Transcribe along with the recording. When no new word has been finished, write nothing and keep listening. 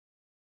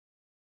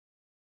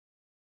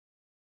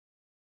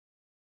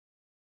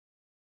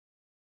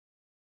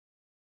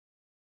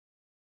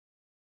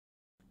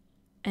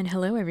And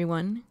hello,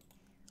 everyone.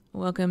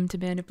 Welcome to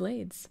Band of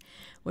Blades,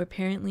 where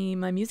apparently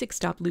my music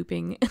stopped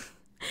looping.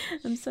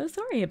 I'm so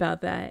sorry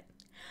about that.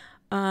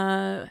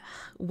 Uh,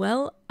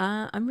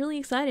 I'm really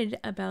excited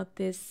about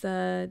this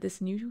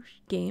new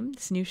game,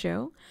 this new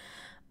show.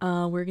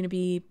 We're gonna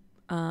be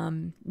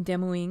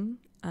demoing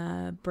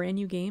a brand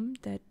new game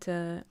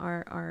that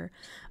our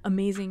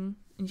amazing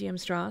GM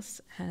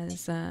Strauss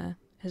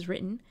has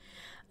written,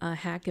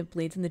 Hack of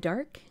Blades in the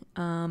Dark,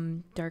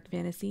 dark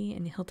fantasy,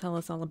 and he'll tell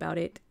us all about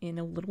it in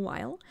a little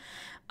while.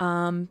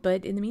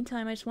 But in the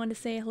meantime, I just wanted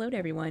to say hello to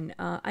everyone.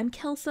 I'm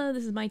Kelsa.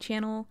 This is my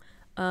channel.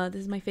 This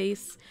is my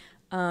face.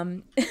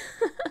 Um,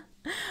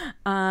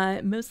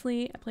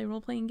 Mostly, I play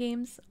role playing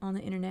games on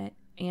the internet,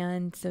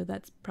 and so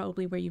that's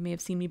probably where you may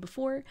have seen me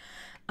before.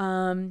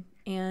 And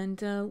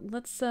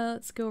let's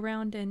go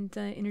around and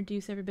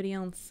introduce everybody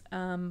else.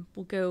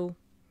 We'll go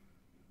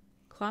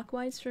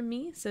clockwise from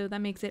me, so that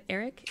makes it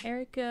Eric.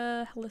 Eric,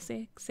 hello,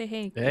 say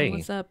hey, and Hey,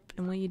 what's up,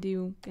 and what you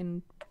do,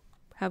 and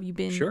how have you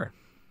been? sure.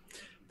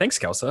 Thanks,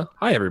 Kelsa.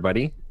 Hi,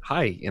 everybody.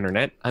 Hi,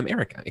 Internet. I'm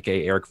Eric,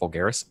 aka Eric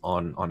Vulgaris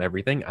on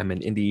everything. I'm an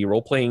indie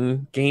role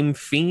playing game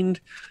fiend.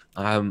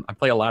 I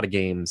play a lot of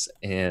games,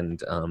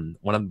 and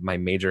one of my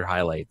major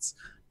highlights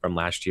from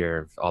last year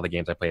of all the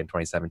games I played in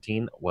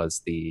 2017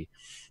 was the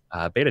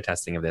beta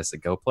testing of this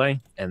at GoPlay.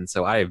 And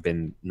so I have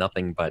been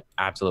nothing but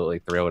absolutely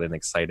thrilled and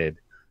excited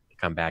to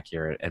come back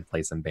here and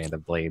play some Band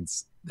of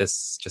Blades.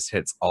 This just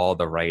hits all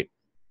the right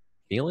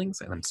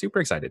feelings, and I'm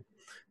super excited.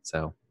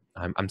 So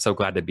I'm so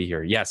glad to be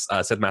here. Yes,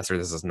 Sith Master,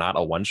 this is not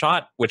a one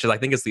shot, which is I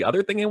think is the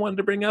other thing I wanted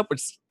to bring up.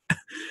 Which,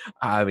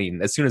 I mean,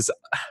 as soon as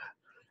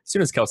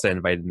Kelsa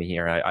invited me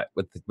here,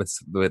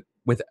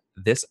 with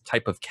this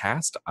type of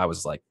cast, I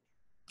was like,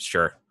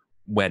 sure,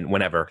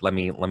 whenever, let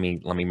me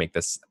make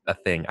this a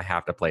thing. I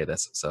have to play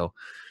this. So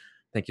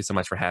thank you so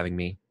much for having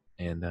me,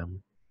 and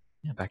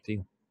yeah, back to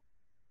you.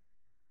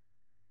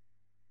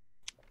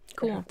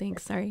 Cool,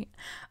 thanks. Sorry.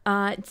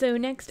 So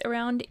next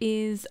around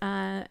is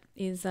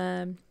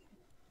blah,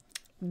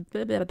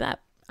 blah, blah.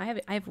 I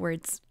have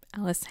words.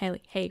 Alice,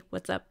 hey,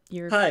 what's up?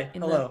 You're Hi, in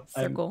the hello.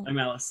 I'm circle. I'm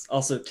Alice.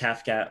 Also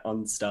Tafcat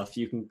on stuff.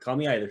 You can call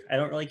me either. I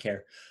don't really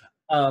care.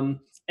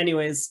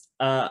 Anyways,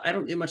 I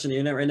don't do much on the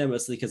internet right now,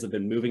 mostly because I've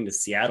been moving to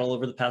Seattle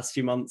over the past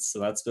few months, so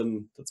that's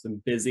been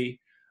busy.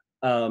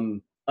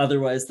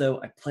 Otherwise,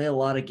 though, I play a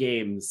lot of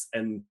games,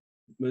 and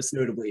most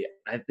notably,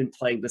 I've been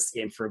playing this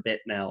game for a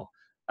bit now.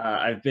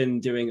 I've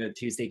been doing a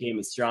Tuesday game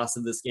with Strauss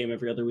of this game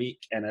every other week,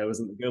 and I was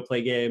in the Go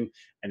Play game,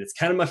 and it's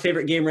kind of my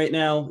favorite game right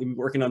now. We've been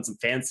working on some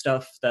fan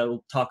stuff that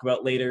we'll talk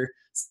about later.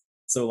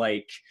 So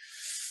like,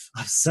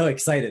 I'm so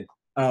excited.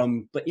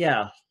 But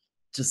yeah,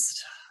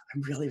 just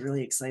I'm really,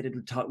 really excited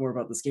to talk more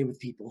about this game with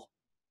people.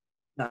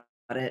 Not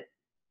it.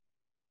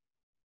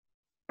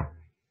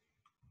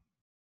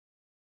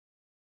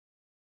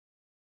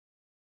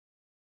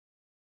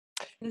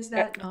 Is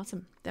Yeah. that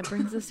Awesome. That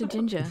brings us to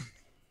Jinja.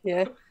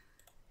 Yeah.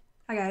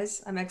 Hi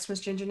guys, I'm Xmas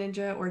Ginger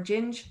Ninja or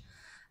Ginge.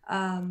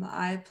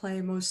 I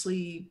play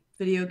mostly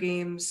video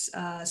games,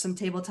 some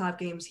tabletop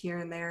games here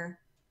and there.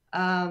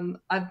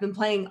 I've been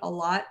playing a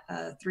lot,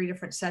 3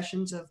 different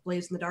sessions of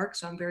Blaze in the Dark,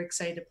 so I'm very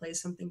excited to play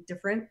something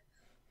different.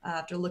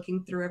 After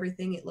looking through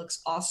everything, it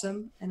looks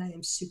awesome, and I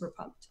am super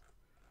pumped.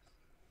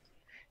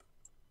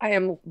 I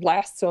am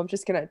last, so I'm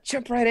just gonna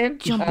jump right in.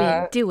 Jump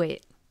in, do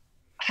it.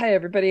 Hi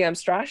everybody, I'm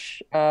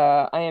Strash.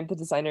 I am the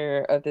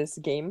designer of this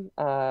game,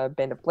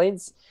 Band of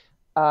Blades.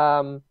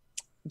 Um,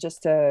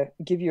 just to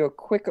give you a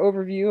quick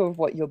overview of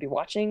what you'll be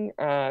watching,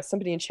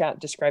 somebody in chat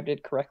described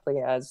it correctly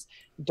as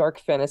dark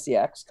fantasy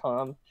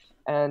XCOM,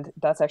 and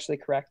that's actually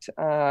correct.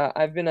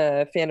 I've been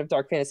a fan of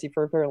dark fantasy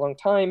for a very long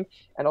time,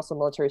 and also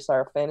military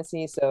style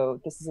fantasy. So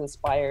this is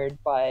inspired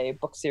by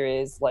book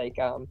series like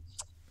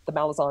the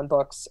Malazan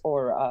books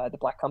or the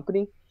Black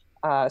Company.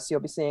 So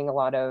you'll be seeing a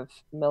lot of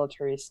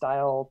military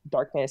style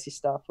dark fantasy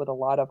stuff with a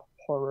lot of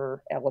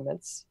horror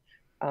elements.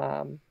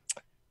 Um,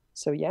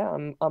 so yeah,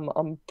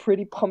 I'm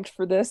pretty pumped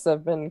for this.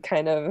 I've been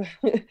kind of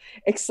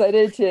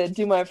excited to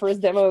do my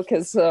first demo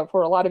because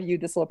for a lot of you,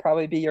 this will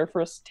probably be your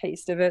first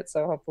taste of it.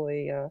 So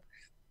hopefully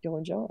you'll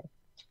enjoy.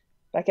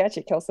 Back at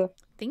you, Kelsa.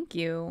 Thank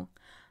you.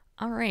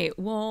 All right.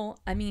 Well,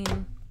 I mean,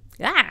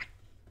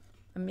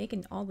 I'm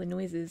making all the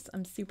noises.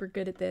 I'm super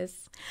good at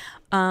this.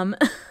 Um,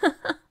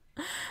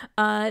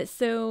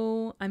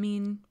 so I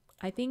mean,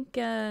 I think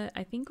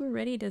we're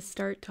ready to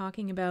start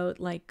talking about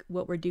like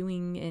what we're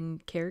doing in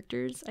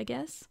characters, I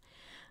guess.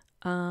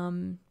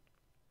 Um,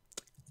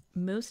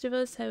 Most of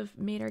us have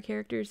made our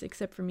characters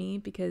except for me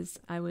because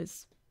I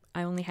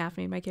only half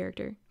made my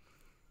character.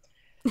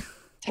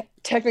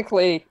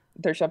 Technically,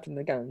 they're jumping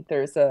the gun.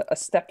 There's a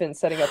step in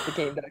setting up the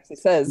game that actually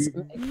says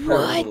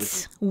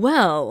What?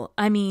 Well,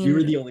 I You were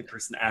mean, the only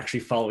person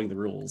actually following the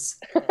rules.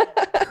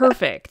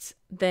 perfect.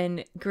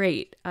 Then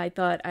great. I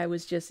thought I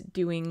was just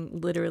doing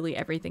literally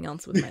everything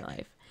else with my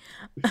life.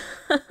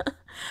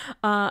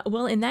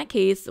 Well, in that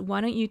case,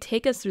 why don't you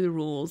take us through the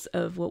rules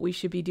of what we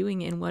should be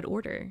doing in what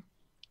order?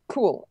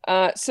 Cool.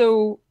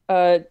 So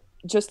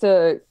just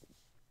to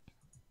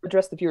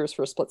address the viewers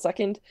for a split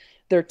second.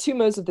 There are two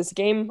modes of this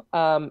game.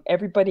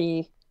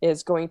 Everybody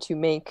is going to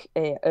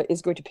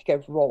pick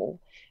a role,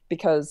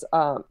 because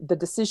the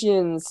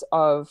decisions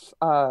of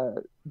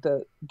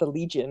the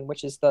Legion,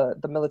 which is the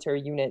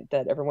military unit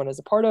that everyone is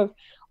a part of,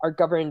 are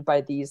governed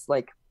by these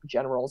like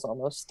generals,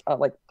 almost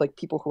like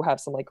people who have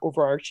some like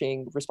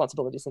overarching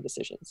responsibilities and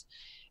decisions.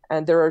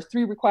 And there are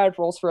 3 required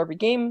roles for every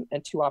game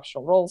and 2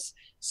 optional roles.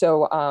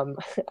 So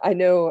I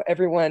know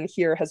everyone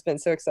here has been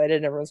so excited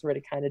and everyone's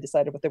already kind of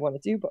decided what they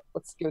want to do, but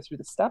let's go through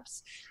the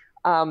steps.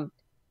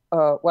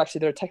 Well, actually,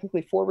 there are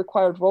technically 4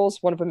 required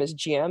roles. One of them is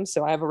GM,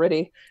 so I have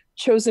already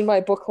chosen my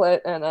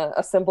booklet and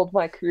assembled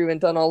my crew and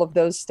done all of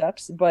those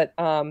steps. But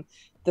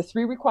the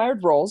 3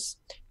 required roles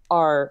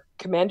are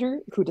Commander,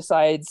 who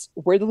decides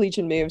where the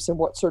Legion moves and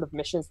what sort of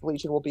missions the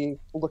Legion will be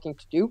looking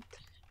to do.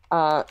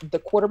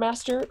 The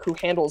Quartermaster, who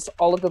handles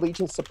all of the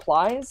Legion's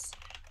supplies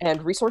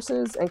and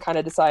resources and kind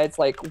of decides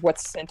like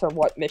what's sent on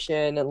what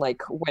mission and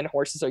like when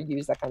horses are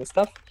used, that kind of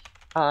stuff.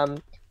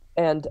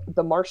 And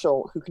the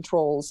Marshal, who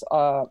controls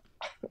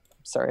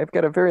sorry, I've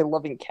got a very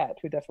loving cat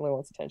who definitely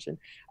wants attention.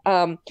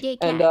 Yay, cat.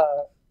 And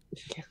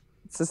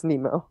this is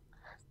Nemo.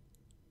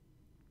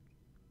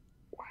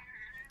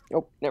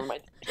 Oh, never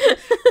mind.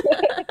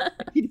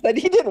 He said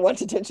he didn't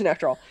want attention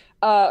after all.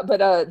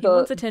 He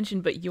wants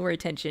attention, but your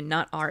attention,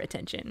 not our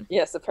attention.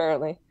 Yes,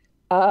 apparently.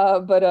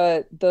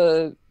 But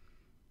the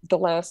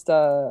last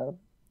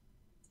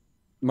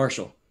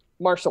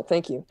Marshal,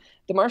 thank you.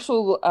 The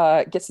Marshal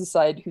gets to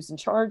decide who's in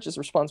charge, is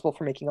responsible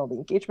for making all the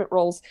engagement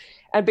rolls,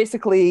 and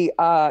basically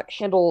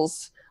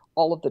handles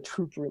all of the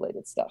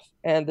troop-related stuff.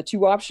 And the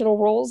 2 optional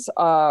roles,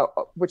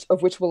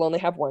 which will only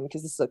have 1,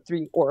 because this is a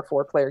 3 or a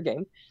 4-player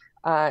game,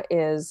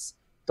 is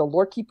the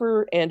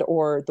Lorekeeper and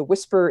or the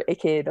Whisper,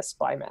 aka the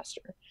Spy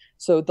Master.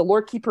 So the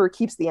Lorekeeper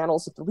keeps the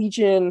annals of the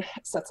Legion,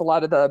 sets a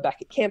lot of the back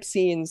at camp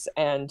scenes,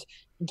 and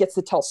gets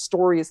to tell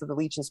stories of the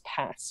Legion's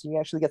past. You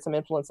actually get some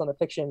influence on the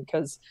fiction,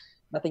 because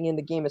nothing in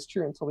the game is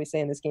true until we say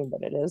in this game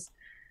that it is.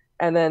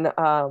 And then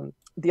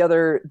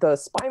the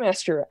Spy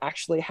Master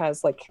actually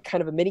has like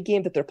kind of a mini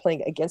game that they're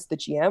playing against the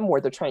GM, where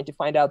they're trying to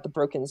find out the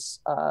Broken's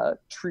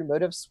true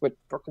motives. What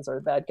Brokens are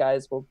the bad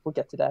guys. We'll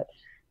get to that.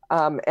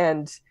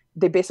 And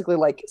they basically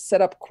like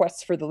set up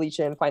quests for the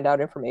Legion, find out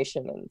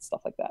information and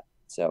stuff like that.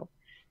 So,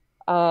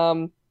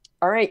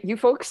 all right, you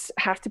folks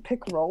have to pick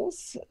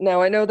roles.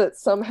 Now I know that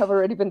some have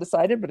already been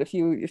decided, but if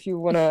you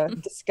want to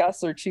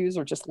discuss or choose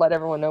or just let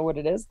everyone know what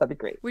it is, that'd be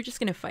great. We're just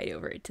gonna fight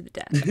over it to the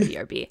death.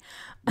 BRB.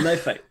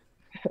 Knife fight.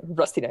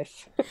 Rusty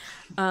knife.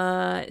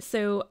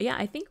 So yeah,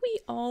 I think we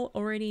all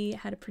already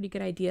had a pretty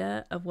good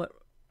idea of what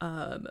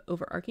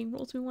overarching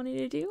roles we wanted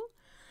to do.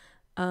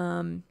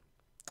 I'm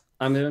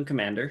doing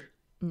Commander.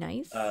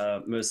 Nice.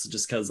 Mostly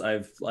just because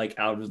I've like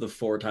out of the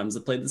 4 times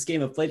I've played this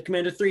game, I've played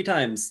Commander 3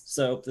 times,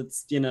 so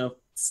it's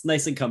it's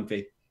nice and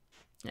comfy.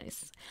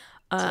 Nice.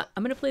 I'm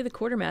gonna play the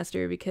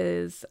Quartermaster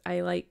because I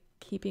like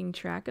keeping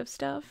track of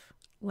stuff.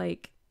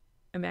 Like,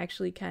 I'm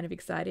actually kind of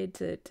excited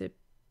to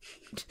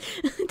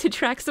to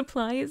track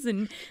supplies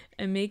and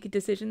make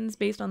decisions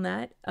based on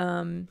that.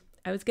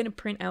 I was gonna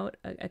print out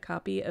a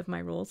copy of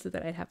my roles so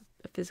that I'd have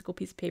a physical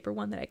piece of paper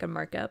one that I can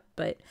mark up,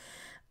 but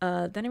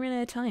then I ran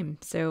out of time,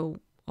 so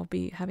I'll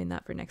be having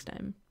that for next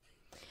time.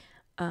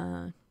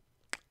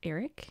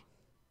 Eric,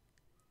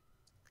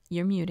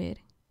 you're muted.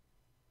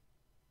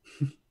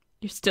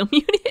 You're still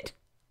muted.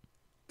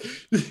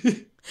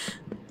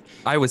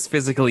 I was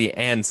physically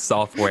and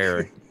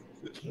software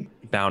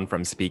bound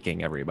from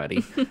speaking,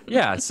 everybody.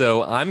 Yeah,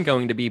 so I'm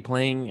going to be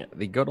playing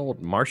the good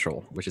old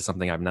Marshal, which is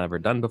something I've never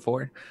done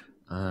before.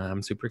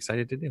 I'm super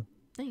excited to do.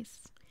 Nice.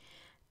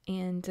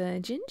 And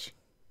Ginge?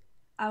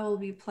 I will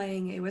be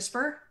playing a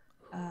Whisper,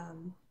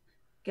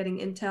 getting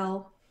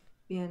intel,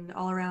 being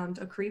all around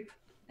a creep,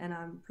 and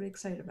I'm pretty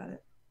excited about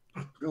it.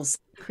 Real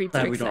Creeps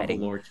sad are we don't have a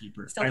exciting.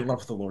 Lorekeeper. I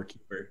love the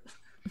Lorekeeper.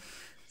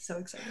 So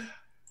excited.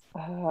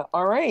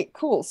 All right,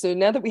 cool. So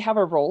now that we have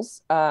our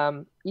roles,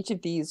 each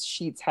of these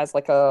sheets has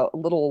like a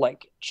little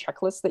like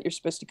checklist that you're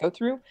supposed to go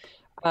through.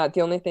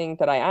 The only thing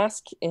that I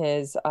ask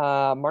is,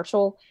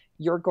 Marshall,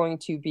 you're going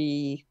to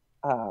be,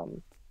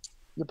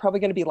 you're probably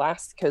going to be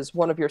last because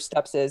one of your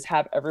steps is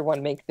have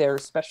everyone make their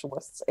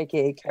specialists,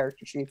 aka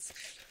character sheets.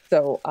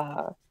 So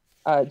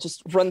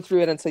just run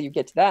through it until you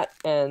get to that.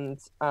 And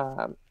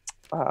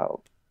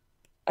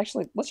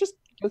actually, let's just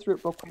go through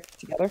it real quick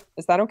together.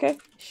 Is that okay?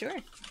 Sure.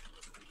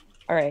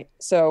 All right,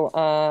 so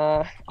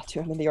I'll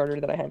do them in the order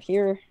that I have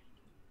here,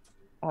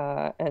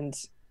 and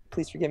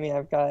please forgive me.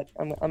 I'm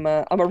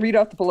gonna read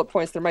out the bullet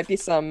points. There might be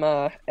some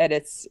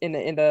edits in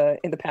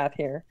the path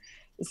here.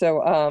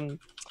 So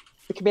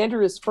the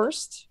commander is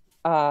first.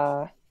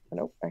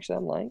 Nope, actually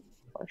I'm lying.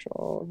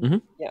 Marshal. Mm-hmm.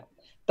 Yeah,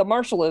 the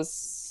Marshal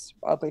is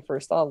oddly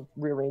first. I'll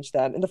rearrange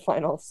that in the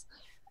finals.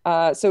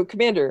 So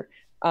commander.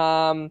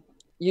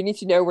 You need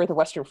to know where the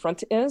Western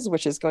Front is,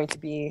 which is going to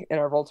be in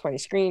our Roll20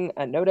 screen,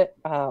 and note it.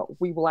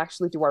 We will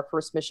actually do our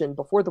first mission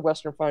before the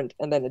Western Front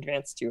and then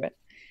advance to it.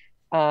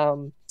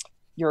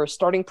 Your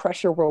starting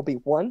pressure will be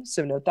 1,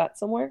 so note that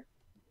somewhere.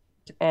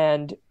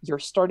 and your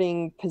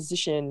starting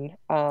position.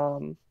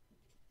 You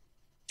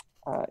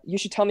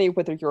should tell me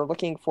whether you're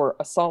looking for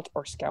assault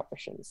or scout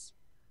missions.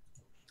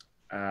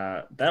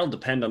 That'll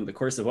depend on the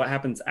course of what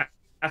happens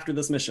after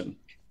this mission.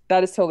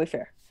 That is totally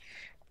fair.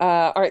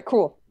 All right,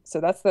 cool. So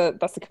that's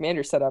the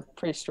commander setup.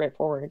 Pretty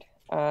straightforward.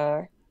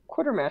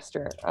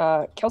 Quartermaster.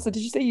 Kelsa,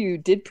 did you say you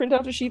did print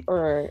out a sheet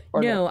or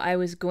No, I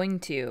was going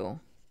to.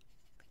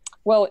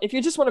 Well, if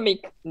you just want to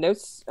make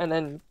notes and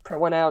then print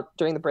one out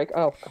during the break.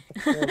 Oh,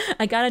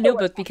 I got a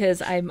notebook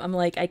because I'm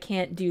like, I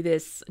can't do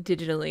this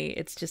digitally.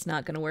 It's just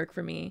not going to work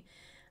for me.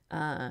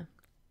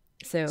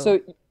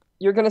 So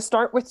you're going to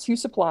start with 2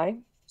 supply.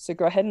 So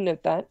go ahead and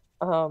note that.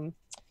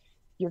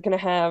 You're going to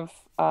have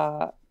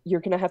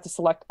to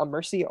select a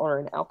mercy or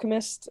an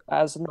alchemist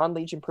as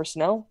non-legion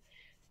personnel.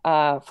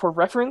 For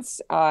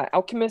reference,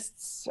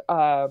 alchemists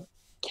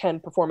can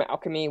perform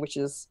alchemy, which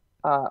is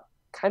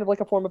kind of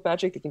like a form of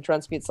magic. They can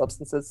transmute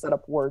substances, set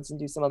up wards, and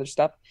do some other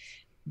stuff.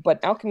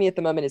 But alchemy at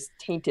the moment is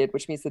tainted,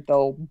 which means that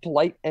they'll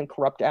blight and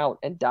corrupt out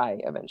and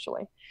die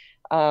eventually.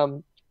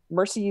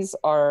 Mercies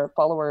are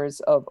followers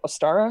of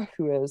Ostara,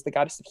 who is the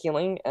goddess of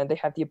healing, and they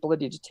have the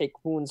ability to take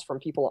wounds from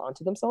people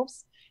onto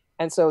themselves.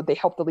 And so they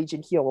help the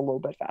Legion heal a little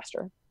bit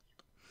faster.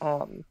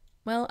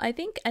 Well, I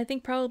think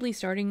probably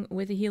starting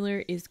with a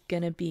healer is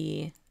going to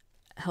be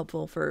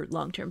helpful for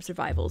long-term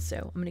survival, so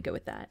I'm going to go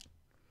with that.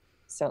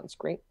 Sounds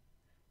great.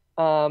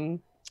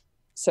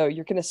 So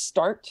you're going to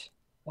start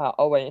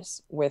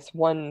always with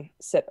 1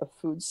 set of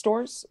food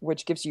stores,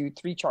 which gives you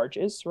 3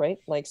 charges, right?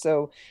 Like,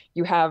 so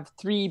you have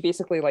 3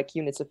 basically like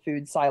units of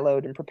food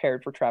siloed and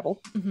prepared for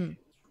travel.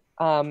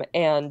 Mm-hmm.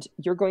 And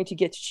you're going to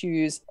get to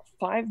choose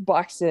 5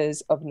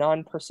 boxes of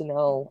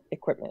non-personnel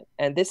equipment.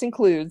 And this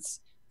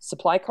includes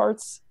supply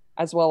carts,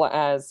 as well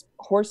as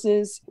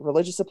horses,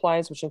 religious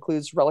supplies, which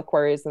includes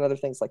reliquaries and other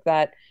things like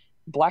that.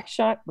 Black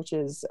shot, which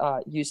is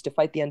used to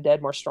fight the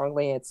undead more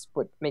strongly. It's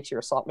what makes your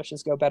assault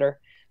missions go better.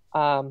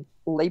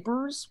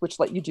 Laborers, which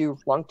let you do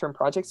long-term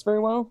projects very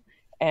well.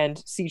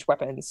 And siege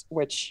weapons,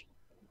 which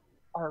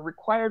are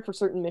required for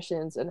certain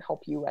missions and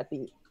help you at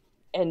the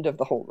end of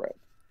the whole road.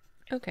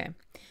 Okay.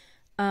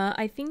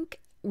 I think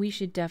we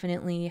should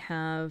definitely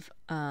have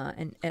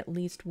at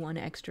least 1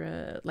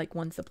 extra, like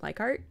 1 supply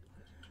cart.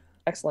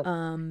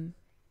 Excellent.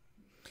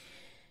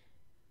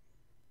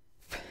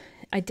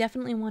 I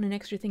definitely want an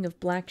extra thing of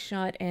black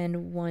shot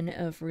and 1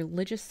 of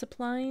religious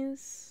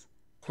supplies.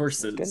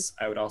 Horses,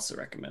 I would also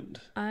recommend.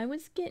 I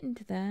was getting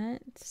to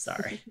that.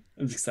 Sorry,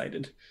 I'm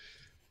excited.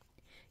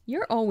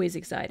 You're always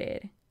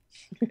excited.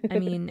 I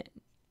mean,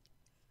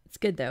 it's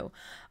good though.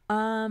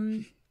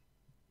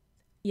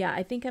 Yeah,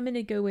 I think I'm going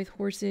to go with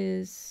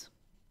horses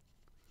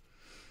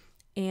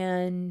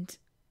and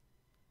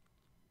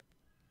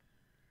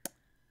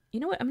you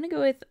know what? I'm going to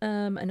go with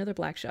another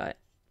black shot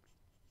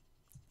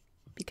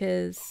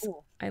because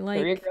Cool. I like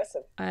Very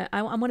aggressive.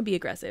 I want to be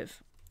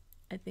aggressive.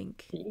 I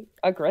think Be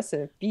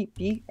aggressive. Be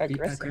aggressive.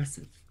 Be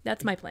aggressive.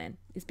 that's my plan,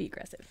 is be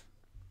aggressive.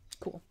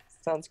 Cool.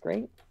 Sounds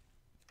great.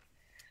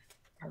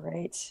 All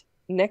right.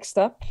 Next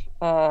up,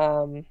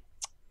 I'm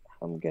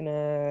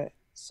gonna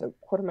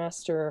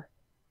quartermaster,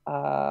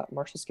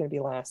 Marshall's gonna be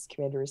last.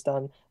 Commander is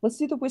done. Let's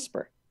do the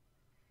whisper.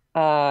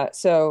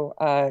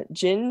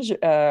 Ginge,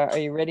 are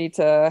you ready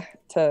to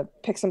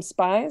pick some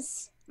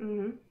spies?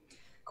 Mm-hmm.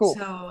 Cool.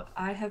 So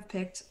I have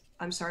picked,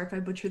 I'm sorry if I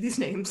butcher these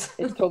names.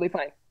 It's totally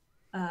fine.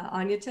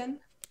 Anyatin.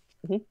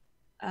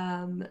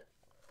 Mm-hmm.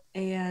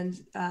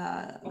 And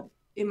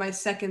in my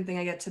second thing,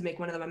 I get to make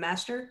one of them a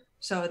master.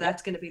 So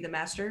that's going to be the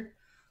master.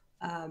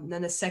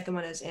 Then the second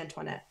one is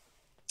Antoinette.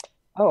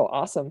 Oh,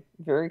 awesome.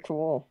 Very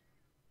cool.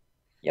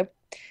 Yep.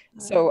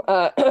 So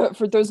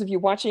for those of you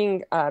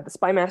watching, the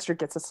spy master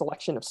gets a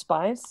selection of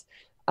spies.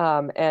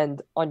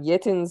 And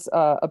Anyatin's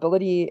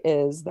ability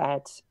is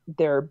that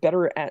they're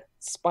better at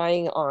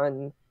spying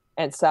on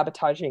and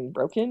sabotaging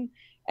broken.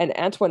 And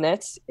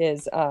Antoinette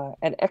is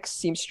an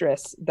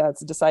ex-seamstress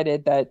that's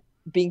decided that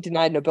being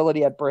denied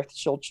nobility at birth,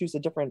 she'll choose a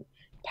different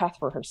path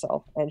for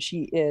herself. And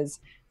she is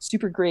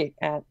super great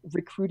at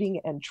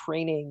recruiting and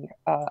training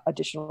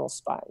additional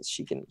spies.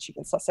 She can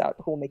suss out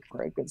who will make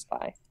for a good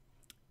spy.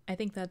 I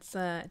think that's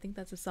a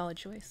solid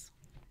choice.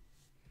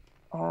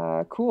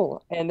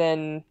 Cool. And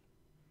then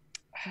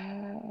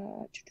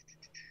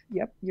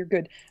yep, you're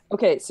good.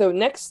 Okay, so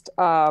next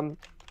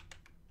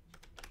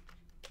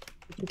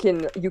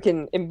you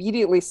can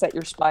immediately set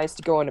your spies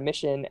to go on a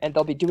mission, and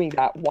they'll be doing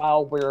that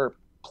while we're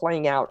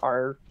playing out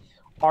our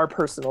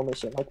personal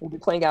mission. Like, we'll be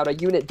playing out a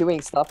unit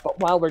doing stuff, but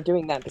while we're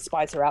doing that, the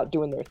spies are out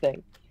doing their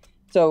thing.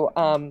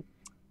 So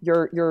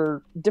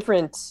your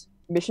different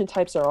mission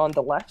types are on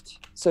the left.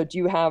 So do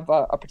you have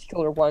a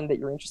particular one that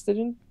you're interested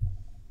in?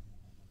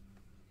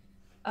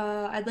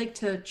 I'd like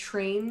to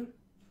train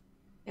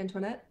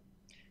Antoinette.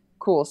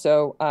 Cool.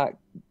 So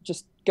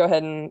just go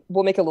ahead and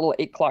we'll make a little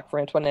 8 clock for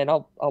Antoinette.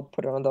 I'll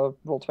put it on the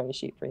Roll20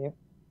 sheet for you.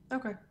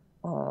 Okay.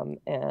 I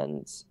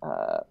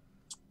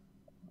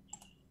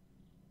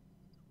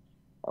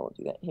will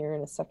do that here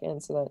in a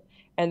second. So that,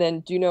 and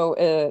then do you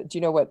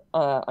know what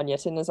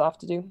Anyatin is off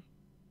to do?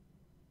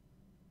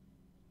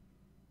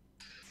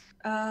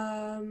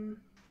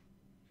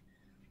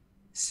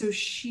 So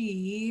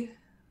she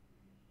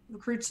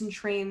recruits and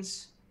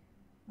trains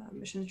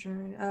missions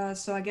journey.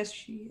 So I guess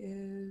she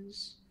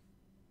is.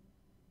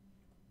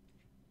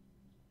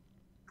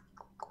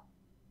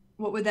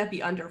 What would that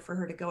be under for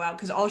her to go out?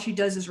 Because all she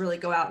does is really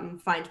go out and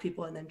find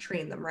people and then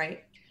train them,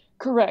 right?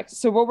 Correct.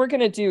 So what we're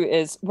going to do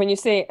is when you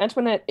say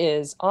Antoinette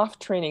is off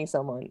training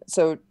someone,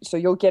 so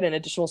you'll get an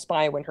additional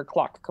spy when her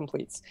clock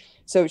completes.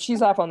 So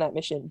she's off on that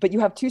mission, but you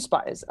have 2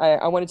 spies.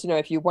 I wanted to know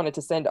if you wanted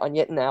to send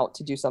Anyetna out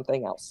to do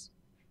something else.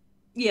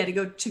 Yeah,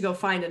 to go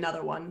find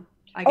another one,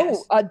 I guess.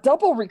 Oh, a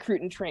double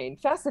recruit and train.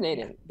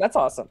 Fascinating. Yeah. That's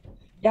awesome.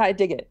 Yeah, I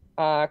dig it.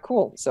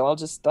 Cool. So I'll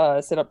just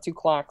set up 2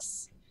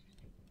 clocks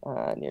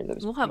near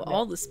those. We'll have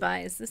all the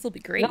spies. This will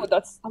be great. No,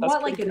 that's I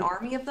want like an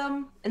army of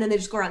them, and then they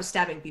just go around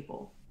stabbing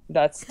people.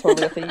 That's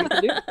totally a thing you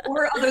can do.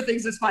 Or other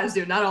things that spies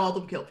do. Not all of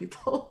them kill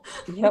people.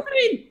 Yep. I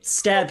mean,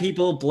 stab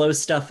people, blow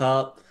stuff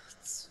up.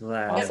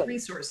 Awesome. Get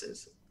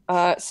resources.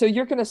 So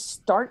you're going to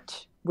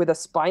start with a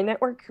spy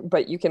network,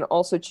 but you can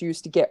also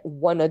choose to get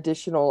 1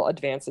 additional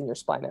advance in your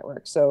spy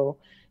network. So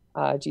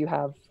do you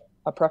have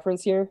a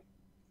preference here?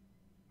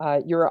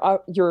 Your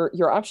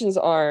options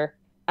are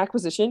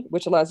acquisition,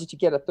 which allows you to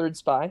get a 3rd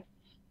spy.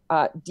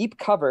 Deep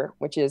cover,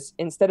 which is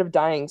instead of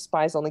dying,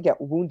 spies only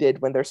get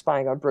wounded when they're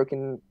spying on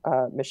broken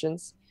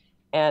missions.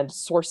 And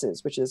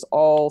sources, which is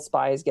all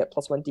spies get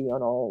 +1D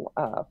on all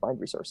find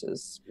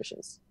resources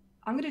missions.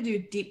 I'm going to do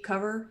deep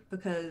cover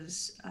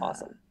because,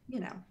 awesome.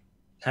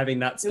 Having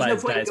that spies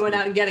there's no point in going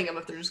out and getting them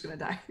if they're just going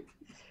to die.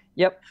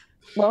 Yep.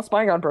 Well,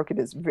 spying on broken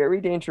is very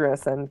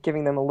dangerous, and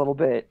giving them a little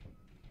bit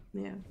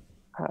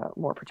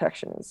more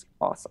protection is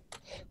awesome.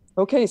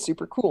 Okay,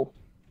 super cool.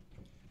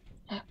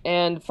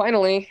 And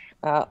finally,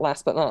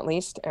 last but not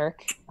least,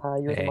 Eric,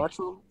 you're the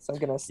marshal, so I'm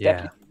going to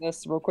step you through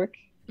this real quick.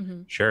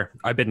 Mm-hmm. Sure.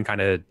 I've been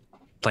kind of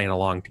playing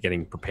along to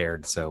getting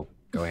prepared, so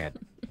go ahead.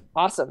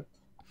 Awesome.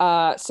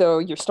 So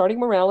your starting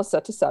morale is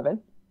set to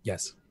 7.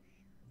 Yes.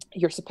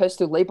 You're supposed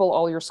to label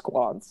all your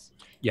squads.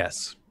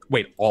 Yes.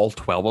 Wait, all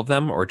 12 of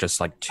them, or just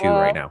like 2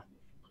 right now?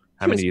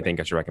 How many do you think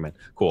I should recommend?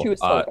 Cool. 2 is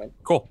totally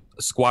cool.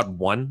 Squad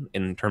 1,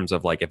 in terms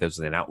of like if there's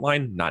an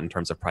outline, not in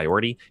terms of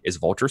priority, is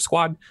Vulture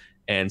Squad,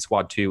 and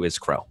Squad 2 is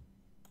Crow.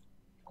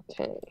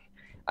 Okay.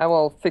 I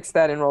will fix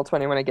that in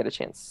Roll20 when I get a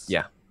chance.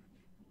 Yeah.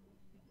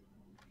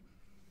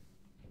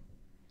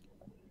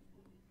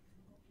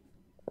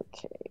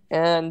 Okay.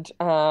 And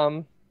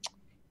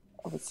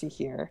let's see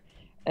here.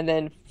 And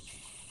then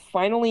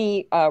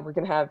finally, we're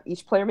going to have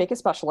each player make a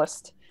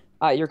specialist.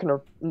 You're going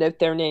to note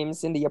their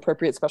names in the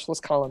appropriate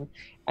specialist column.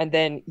 And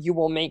then you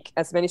will make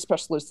as many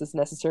specialists as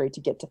necessary to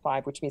get to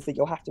 5, which means that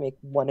you'll have to make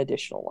 1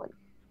 additional one.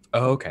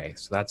 Oh, okay.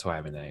 So that's who I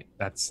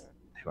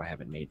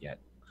haven't made yet.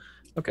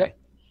 Okay. Yep.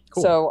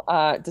 Cool. So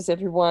does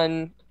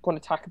everyone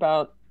want to talk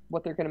about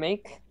what they're going to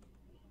make?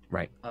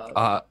 Right.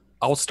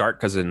 I'll start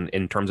because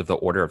in terms of the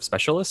order of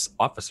specialists,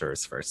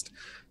 officers first.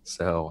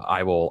 So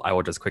I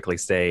will just quickly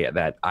say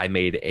that I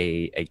made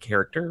a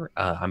character.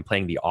 I'm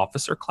playing the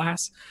officer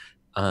class.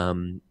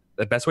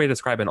 The best way to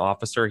describe an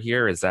officer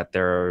here is that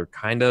they're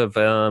kind of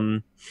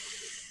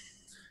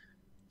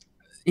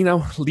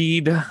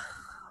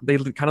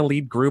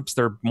lead groups.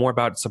 They're more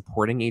about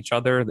supporting each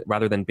other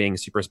rather than being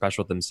super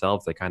special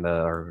themselves. They kind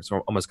of are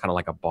almost kind of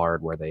like a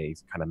bard where they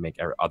kind of make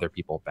other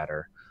people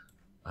better.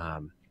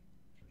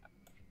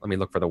 Let me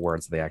look for the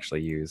words they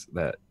actually use.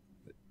 That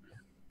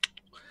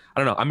I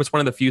don't know. I'm just one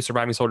of the few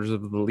surviving soldiers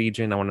of the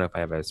Legion. I want to know if I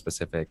have a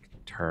specific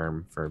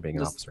term for being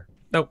an officer.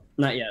 Nope.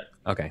 Not yet.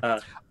 Okay.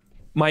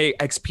 My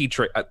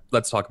XP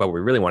let's talk about what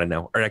we really want to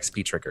know. Our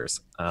XP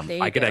triggers.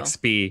 I get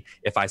XP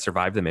if I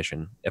survive the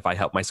mission, if I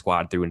help my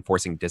squad through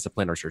enforcing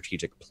discipline or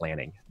strategic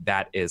planning.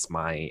 That is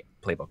my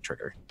playbook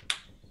trigger.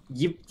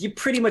 You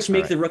pretty much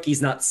make the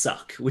rookies not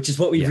suck, which is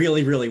what we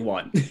really, really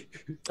want.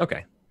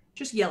 Okay.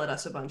 Just yell at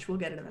us a bunch. We'll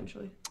get it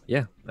eventually.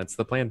 Yeah, that's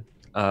the plan.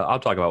 I'll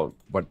talk about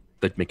what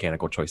the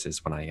mechanical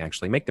choices when I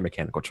actually make the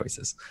mechanical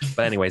choices.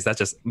 But anyways, that's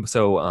just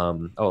so.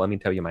 Let me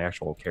tell you my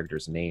actual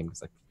character's name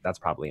because that's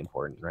probably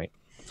important, right?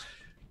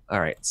 All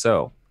right.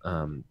 So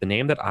the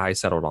name that I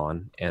settled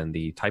on and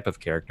the type of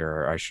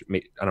character I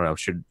don't know.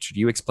 Should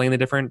you explain the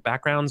different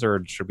backgrounds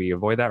or should we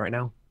avoid that right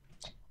now?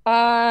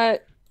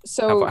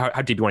 So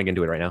how deep do you want to get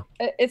into it right now?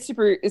 It's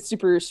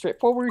super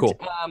straightforward. Cool.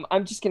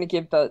 I'm just going to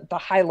give the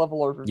high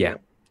level overview. Yeah.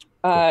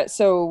 Cool.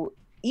 So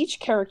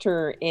each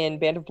character in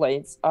Band of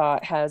Blades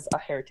has a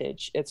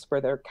heritage. It's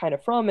where they're kind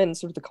of from and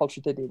sort of the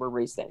culture that they were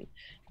raised in.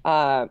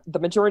 The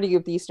majority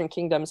of the Eastern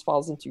Kingdoms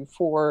falls into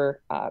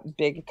 4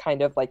 big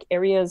kind of like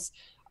areas,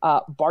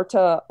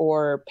 Barta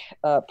or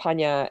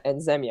Panya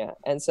and Zemia.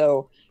 And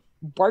so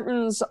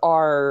Bartans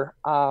are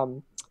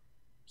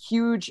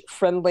huge,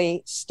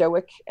 friendly,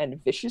 stoic,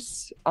 and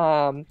vicious.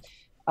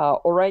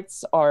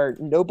 Orites are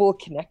noble,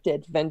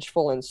 connected,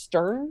 vengeful, and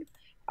stern.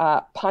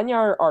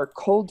 Panyar are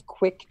cold,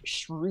 quick,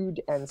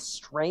 shrewd, and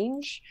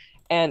strange.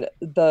 And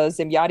the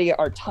Zemyati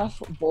are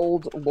tough,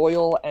 bold,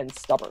 loyal, and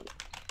stubborn.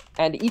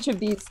 And each of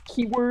these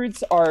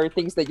keywords are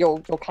things that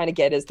you'll kind of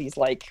get as these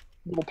like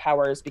little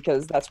powers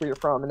because that's where you're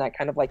from, and that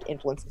kind of like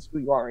influences who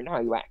you are and how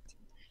you act.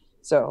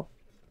 So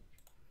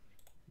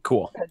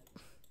Cool.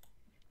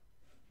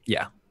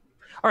 Yeah.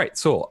 All right.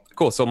 So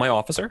cool. So my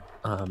officer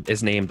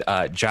is named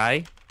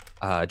Jai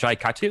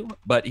Katu,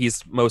 but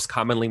he's most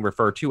commonly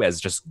referred to as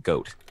just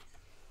Goat.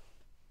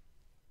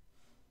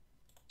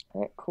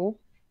 all right, cool.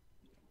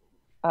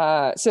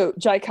 So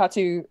Jai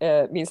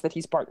Katu means that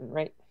he's Barton,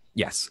 right?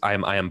 Yes, I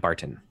am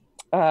Barton.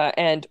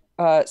 And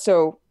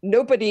so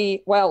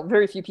nobody, well,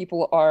 very few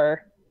people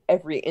are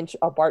every inch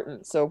a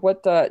Barton. So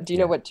what do you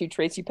know what 2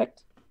 traits you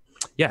picked?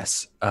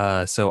 Yes.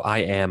 So I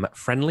am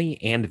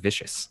friendly and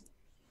vicious.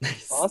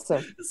 Nice.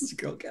 Awesome. This is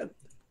Girl Cat.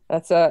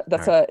 That's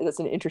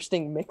an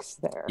interesting mix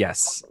there.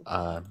 Yes.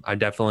 I'm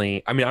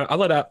definitely. I mean, I'll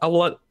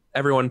let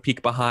everyone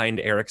peek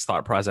behind Eric's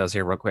thought process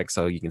here real quick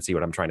so you can see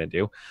what I'm trying to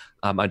do.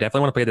 I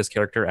definitely want to play this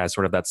character as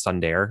sort of that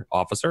tsundere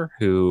officer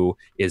who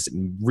is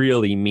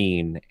really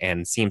mean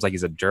and seems like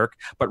he's a jerk,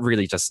 but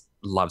really just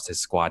loves his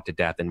squad to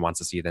death and wants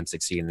to see them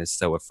succeed and is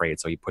so afraid,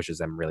 so he pushes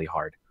them really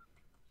hard.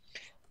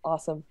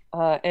 Awesome.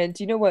 And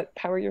do you know what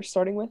power you're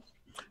starting with?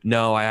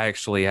 No, I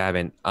actually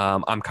haven't.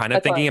 I'm kind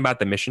of thinking about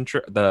the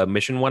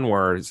mission one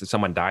where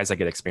someone dies, I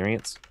get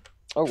experience.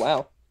 Oh,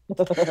 wow.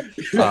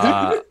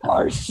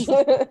 Harsh.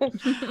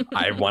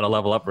 I want to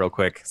level up real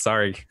quick.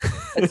 Sorry.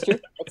 That's true.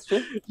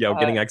 Yo,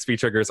 getting XP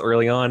triggers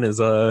early on is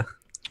Yeah,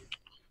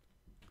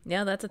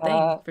 that's a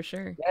thing for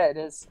sure. Yeah, it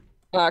is.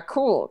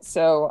 Cool.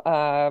 So,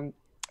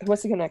 who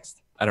wants to go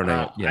next? I don't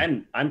know. Yeah.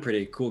 I'm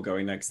pretty cool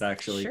going next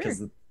actually because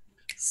Sure.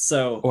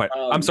 so. Oh, wait,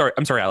 I'm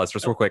sorry, Alice.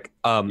 Just real quick.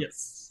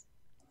 Yes.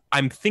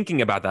 I'm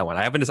thinking about that one.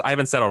 I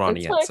haven't settled on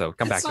it It's yet. fine. So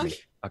come back It's to me.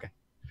 fine.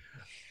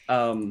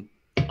 Okay.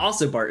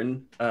 Also,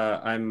 Barton,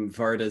 I'm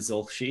Varda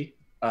Zulshi.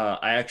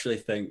 I actually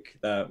think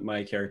that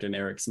my character and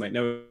Eric's might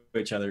know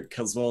each other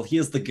because, well, he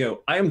is the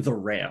goat. I am the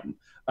ram.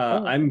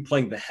 I'm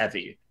playing the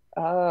heavy.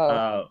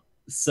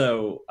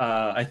 So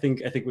I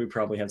think we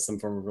probably have some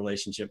form of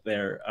relationship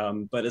there.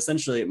 But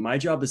essentially, my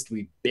job is to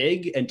be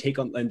big and take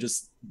on and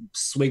just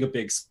swing a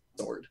big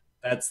sword.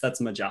 That's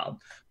my job.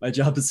 My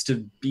job is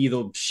to be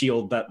the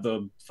shield that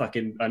the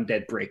fucking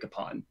undead break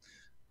upon.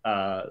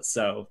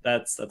 So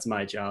that's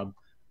my job.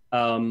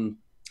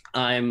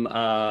 I'm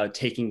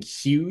taking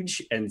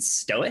huge and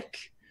stoic,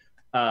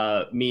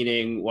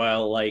 meaning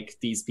while like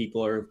these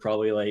people are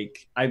probably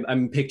like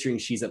I'm picturing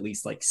she's at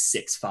least like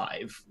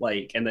 6'5",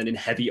 like, and then in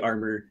heavy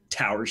armor,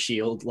 tower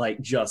shield,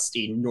 like just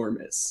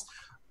enormous.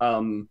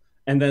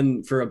 And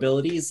then for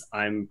abilities,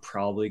 I'm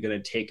probably gonna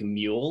take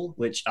Mule,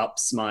 which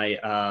ups my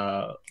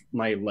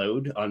my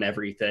load on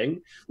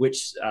everything,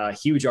 which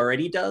huge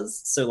already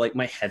does. So like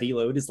my heavy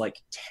load is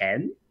like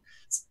 10.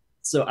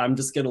 So I'm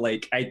just gonna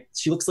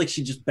she looks like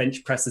she just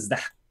bench presses the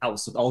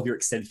house with all of your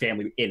extended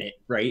family in it,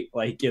 right?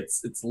 Like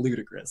it's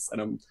ludicrous, and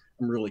I'm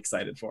really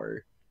excited for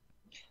her.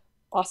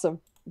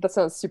 Awesome. That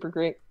sounds super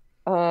great.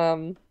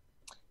 Ginge,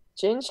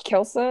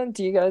 Kelsa,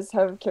 do you guys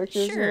have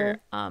characters?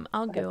 Sure.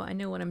 I'll go. I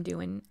know what I'm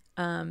doing.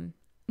 I'm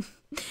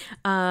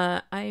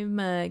gonna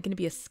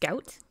be a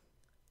scout.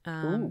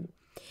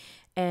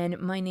 And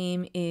my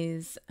name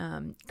is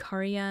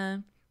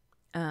Karya.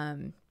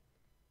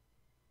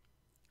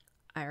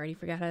 I already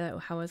forgot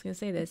how I was gonna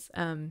say this.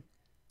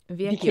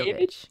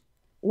 Vjekovic.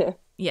 Yeah.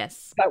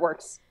 Yes. That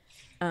works.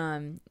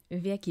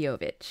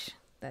 Vjekovic.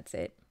 That's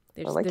it.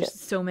 There's it.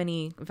 so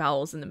many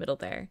vowels in the middle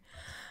there.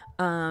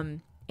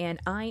 And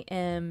I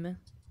am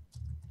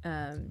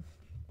I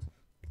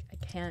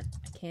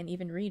can't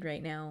even read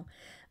right now.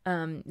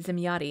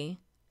 Zemyati,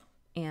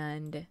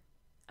 and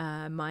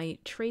my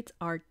traits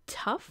are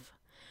tough,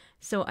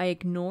 so I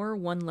ignore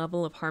 1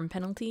 level of harm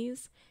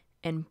penalties,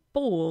 and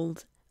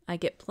bold, I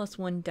get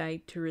 +1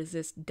 die to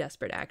resist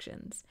desperate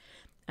actions.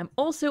 I'm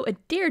also a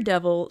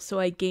daredevil, so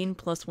I gain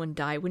 +1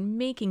 die when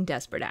making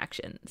desperate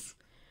actions.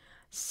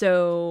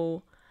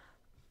 So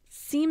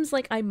seems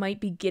like I might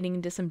be getting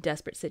into some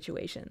desperate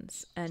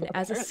situations. And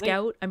as a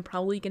scout, I'm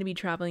probably going to be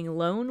traveling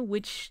alone,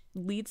 which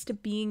leads to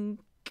being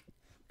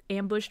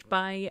ambushed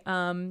by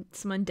some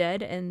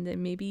undead and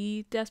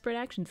maybe desperate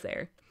actions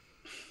there.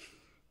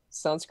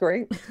 Sounds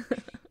great.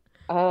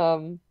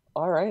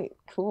 All right,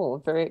 cool.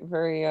 Very,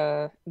 very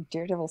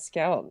daredevil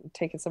scout,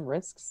 taking some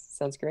risks.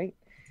 Sounds great.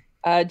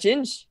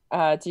 Ginge,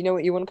 do you know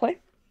what you want to play?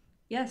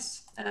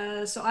 Yes.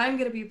 So I'm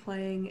going to be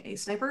playing a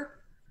sniper.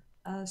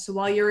 So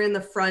while you're in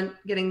the front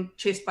getting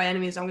chased by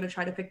enemies, I'm going to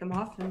try to pick them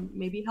off and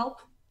maybe help.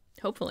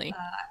 Hopefully.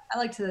 I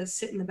like to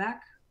sit in the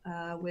back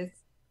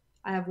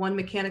I have 1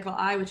 mechanical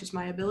eye, which is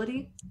my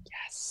ability.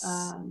 Yes.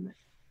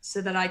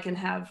 So that I can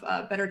have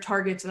better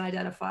targets and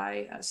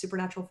identify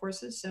supernatural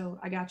forces. So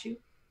I got you.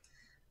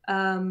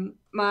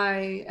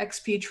 My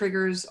XP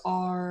triggers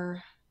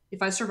are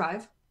if I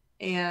survive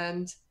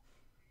and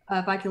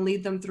if I can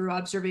lead them through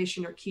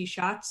observation or key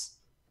shots,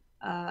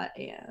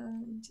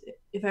 and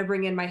if I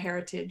bring in my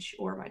heritage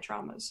or my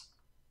traumas.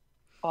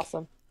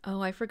 Awesome.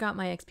 Oh, I forgot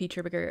my XP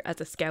trigger as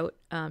a scout.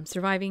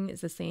 Surviving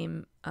is the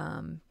same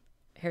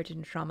heritage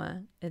and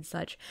trauma and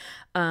such.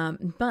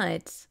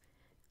 But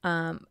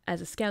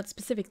As a scout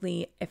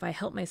specifically, if I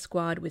help my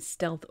squad with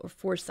stealth or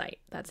foresight,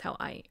 that's how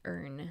I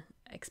earn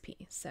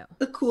XP. So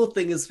The cool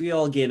thing is we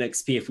all gain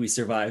XP if we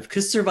survive,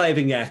 because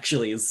surviving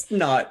actually is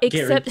not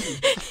except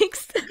guaranteed.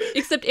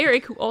 except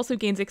Eric, who also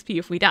gains XP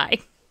if we die,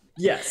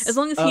 Yes. as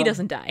long as he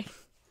doesn't die.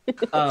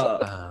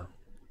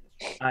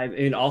 I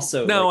mean,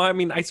 also... No, like, I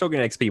mean, I still get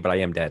XP, but I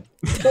am dead.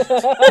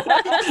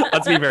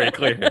 Let's be very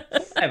clear.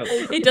 I have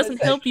a It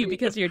doesn't help you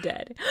because you're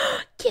dead.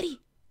 Kitty.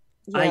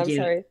 Yeah, I I'm get it.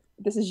 sorry.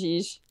 This is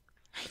Gij.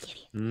 Hi,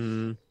 Kitty.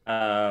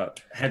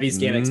 Heavy's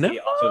gain XP No.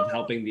 off of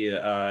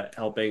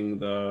helping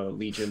the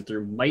Legion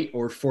through might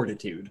or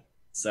fortitude.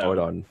 So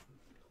Hold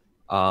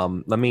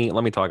on. Let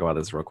me talk about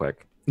this real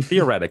quick.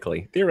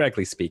 Theoretically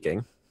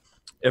speaking,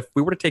 if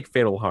we were to take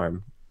fatal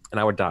harm and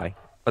I would die,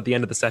 at the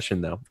end of the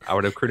session though, I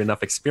would have accrued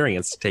enough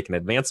experience to take an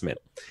advancement,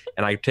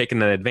 and I've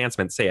taken an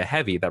advancement, say a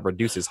heavy, that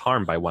reduces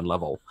harm by 1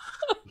 level.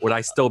 Would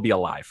I still be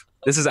alive?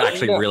 This is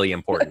actually No. really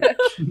important.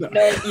 No,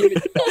 you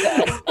didn't know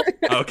that.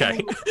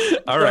 Okay.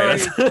 All right.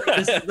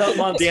 This is not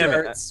monster Damn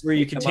it. arts where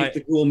you can Am take I-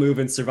 the cool move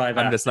and survive.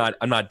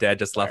 I'm not dead,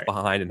 just left Sorry.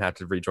 behind and have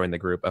to rejoin the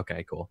group.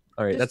 Okay, cool.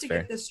 All right, Just that's to fair.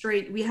 get this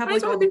straight, we have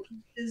like all the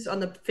pieces on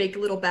the fake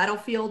little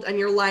battlefield, and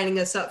you're lining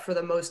us up for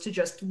the most to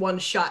just one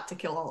shot to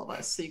kill all of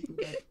us, so you can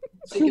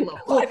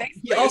level up.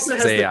 He also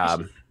has Say,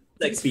 the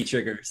XP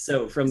trigger.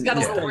 So from He's got a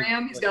this little time-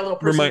 ram. He's got a little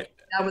person Remind-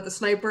 down with the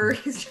sniper.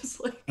 He's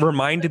just like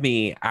Remind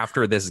me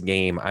after this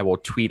game, I will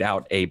tweet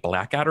out a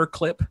Blackadder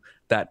clip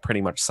that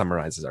pretty much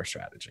summarizes our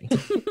strategy.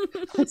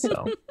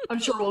 So I'm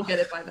sure we'll get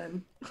it by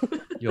then.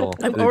 you'll.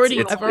 I've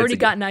already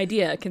got an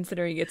idea,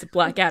 considering it's a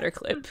Blackadder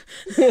clip.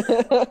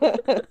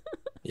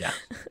 Yeah.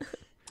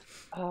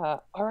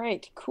 All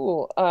right,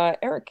 cool.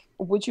 Eric,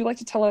 would you like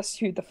to tell us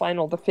who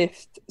the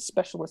fifth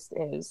specialist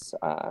is?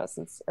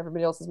 Since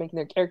everybody else is making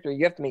their character,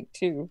 you have to make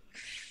 2.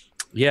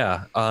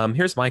 Yeah.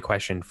 Here's my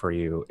question for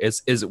you: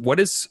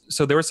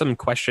 so there were some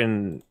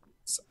questions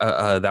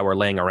that were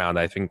laying around.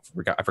 I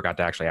forgot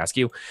to actually ask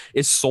you.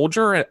 Is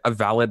Soldier a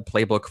valid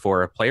playbook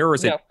for a player, or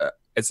is No.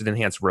 it's an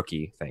enhanced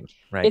rookie thing?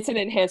 Right. It's an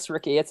enhanced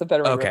rookie. It's a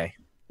veteran. Rookie. Okay.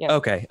 Yeah.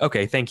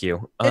 Okay. Thank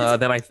you. It's-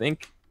 Then I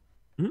think.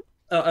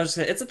 I was just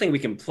saying, it's a thing we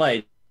can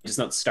play, just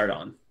not start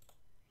on.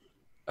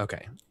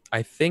 Okay.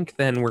 I think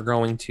then we're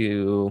going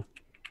to.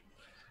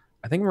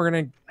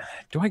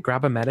 Do I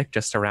grab a medic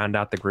just to round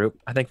out the group?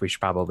 I think we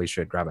probably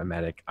should grab a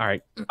medic. All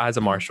right. As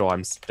a marshal,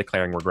 I'm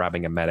declaring we're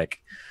grabbing a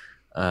medic.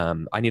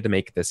 I need to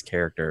make this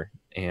character,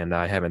 and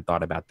I haven't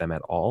thought about them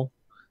at all.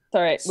 It's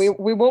all right.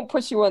 We won't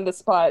put you on the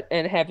spot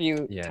and have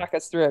you Yeah. talk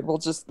us through it. We'll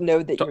just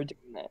know that you're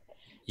doing that.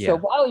 Yeah. So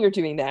while you're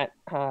doing that,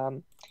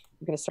 I'm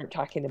going to start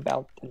talking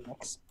about the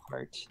next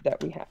part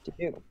that we have to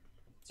do.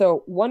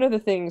 So one of the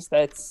things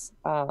that's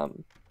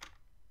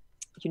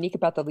unique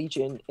about the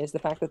Legion is the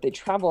fact that they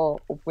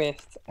travel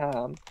with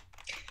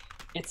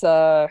it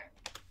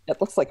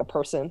looks like a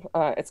person.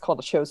 It's called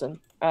a chosen.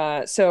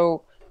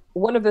 So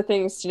one of the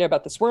things to know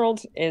about this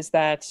world is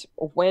that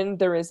when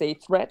there is a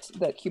threat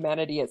that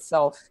humanity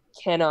itself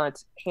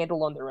cannot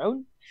handle on their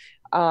own,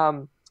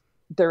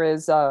 there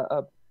is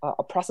a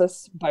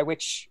process by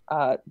which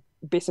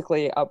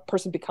basically a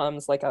person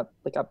becomes like a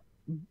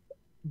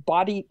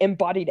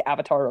embodied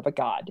avatar of a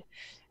god,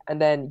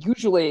 and then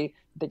usually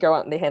they go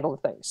out and they handle the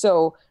thing.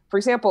 So, for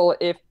example,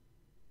 if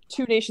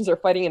 2 nations are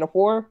fighting in a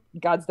war,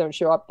 gods don't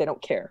show up, they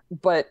don't care.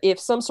 But if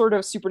some sort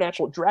of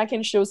supernatural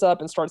dragon shows up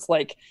and starts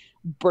like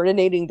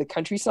burninating the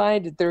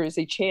countryside, there is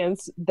a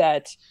chance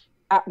that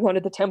at one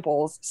of the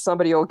temples,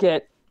 somebody will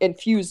get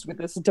infused with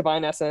this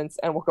divine essence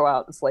and will go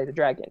out and slay the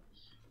dragon.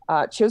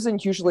 Chosen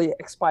usually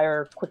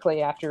expire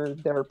quickly after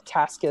their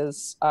task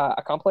is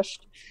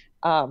accomplished.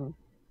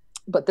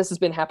 But this has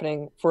been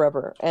happening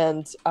forever.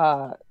 And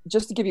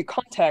just to give you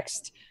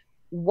context,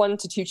 1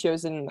 to 2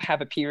 chosen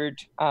have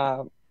appeared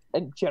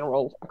in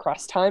general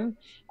across time.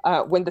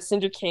 When the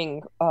Cinder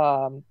King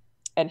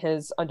and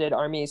his undead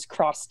armies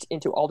crossed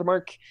into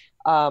Aldermark,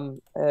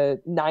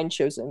 9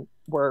 chosen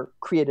were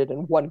created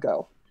in 1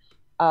 go.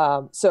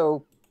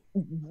 So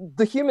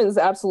the humans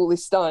absolutely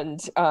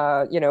stunned,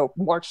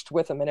 marched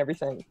with them and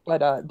everything.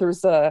 But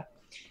there's a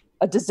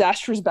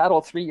disastrous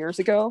battle 3 years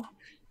ago,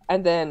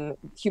 and then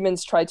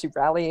humans tried to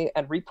rally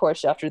and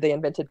repush after they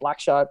invented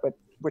Blackshot,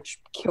 which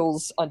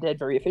kills undead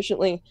very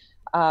efficiently.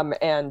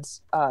 And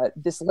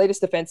this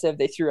latest offensive,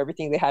 they threw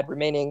everything they had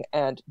remaining,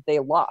 and they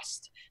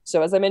lost.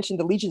 So as I mentioned,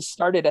 the Legion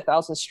started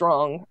 1,000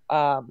 strong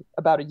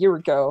about a year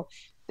ago.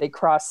 They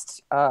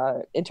crossed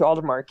into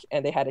Aldermark,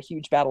 and they had a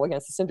huge battle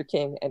against the Cinder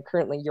King, and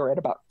currently you're at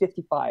about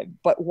 55.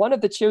 But one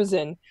of the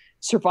chosen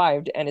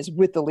survived and is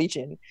with the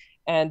Legion.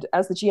 And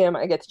as the GM,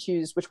 I get to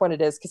choose which one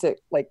it is, because it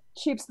like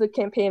keeps the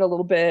campaign a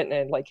little bit,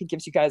 and like it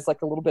gives you guys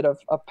like a little bit of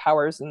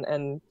powers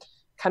and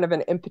kind of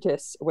an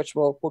impetus, which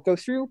we'll go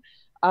through.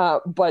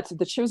 But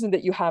the chosen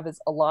that you have is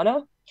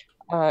Alana.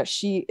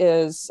 She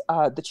is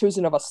the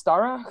chosen of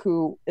Astara,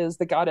 who is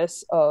the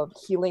goddess of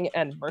healing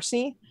and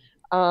mercy.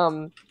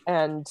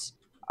 And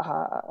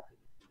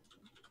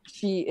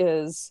she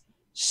is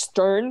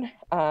stern.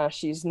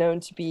 She's known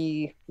to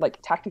be like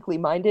tactically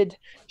minded.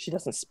 She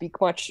doesn't speak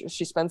much.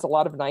 She spends a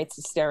lot of nights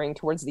staring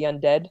towards the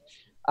undead.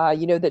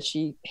 You know that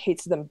she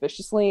hates them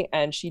viciously,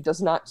 and she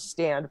does not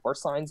stand for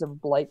signs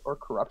of blight or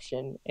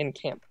corruption in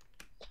camp.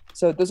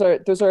 So those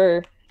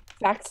are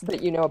facts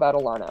that you know about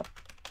Alana.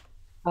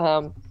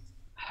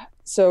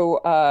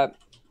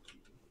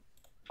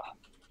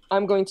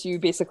 I'm going to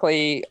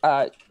basically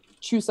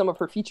choose some of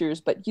her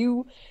features, but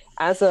you,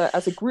 as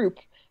a group,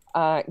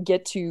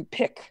 get to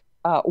pick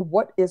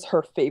what is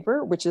her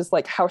favor, which is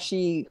like how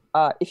she.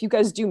 If you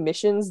guys do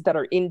missions that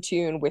are in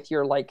tune with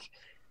your like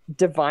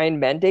divine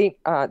mandate,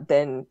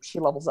 then she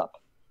levels up.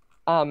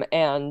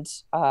 And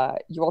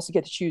you also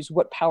get to choose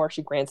what power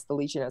she grants the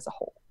Legion as a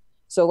whole.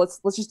 So let's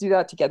just do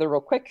that together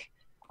real quick.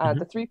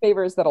 The three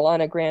favors that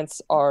Alana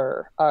grants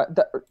are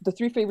the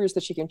three favors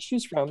that she can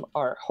choose from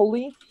are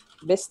Holy,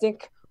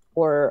 Mystic,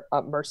 or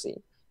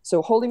Mercy.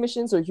 So holy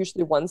missions are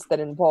usually ones that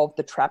involve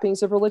the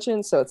trappings of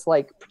religion. So it's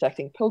like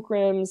protecting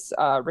pilgrims,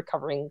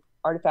 recovering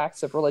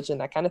artifacts of religion,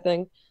 that kind of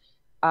thing.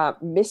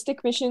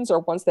 Mystic missions are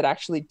ones that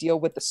actually deal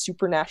with the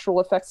supernatural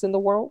effects in the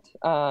world.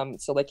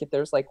 So like if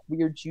there's like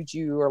weird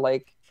juju or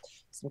like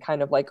some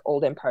kind of like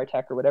old empire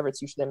tech or whatever,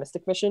 it's usually a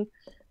mystic mission.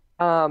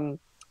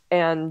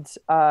 And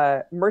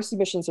mercy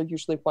missions are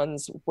usually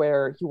ones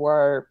where you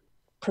are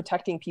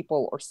protecting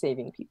people or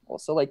saving people.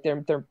 So like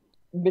they're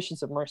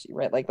missions of mercy,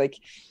 right? Like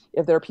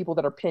if there are people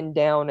that are pinned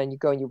down and you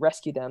go and you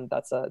rescue them,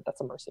 that's a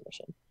mercy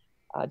mission.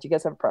 Do you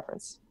guys have a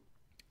preference?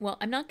 Well,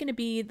 I'm not going to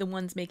be the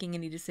ones making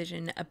any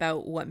decision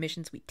about what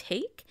missions we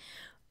take.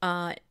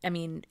 I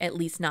mean, at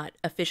least not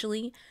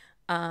officially.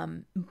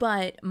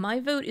 But my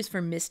vote is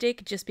for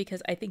Mystic, just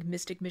because I think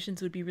Mystic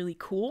missions would be really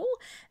cool,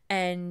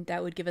 and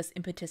that would give us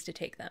impetus to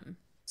take them.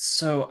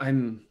 So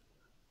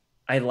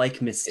I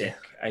like Mystic.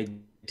 I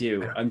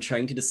do. I'm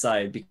trying to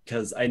decide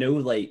because I know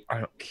like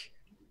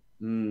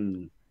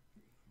I'm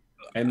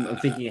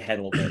thinking ahead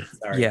a little bit.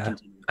 Sorry. Yeah,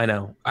 continue. I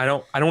know. I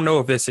don't know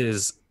if this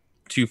is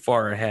too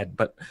far ahead,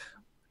 but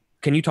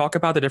can you talk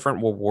about the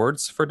different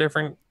rewards for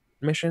different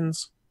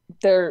missions?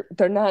 They're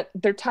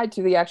tied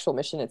to the actual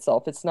mission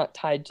itself. It's not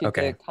tied to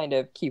the kind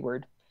of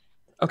keyword.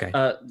 Okay.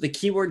 The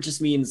keyword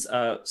just means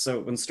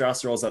so when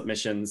Strauss rolls up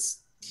missions,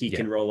 he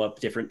can roll up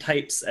different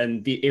types,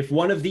 and if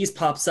one of these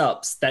pops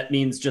up, that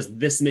means just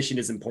this mission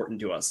is important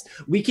to us.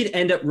 We could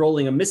end up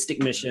rolling a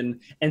Mystic mission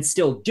and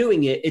still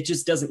doing it. It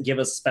just doesn't give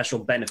us special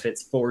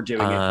benefits for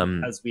doing it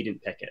because we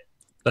didn't pick it.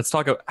 Let's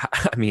talk about,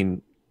 I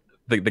mean,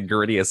 the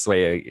grittiest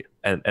way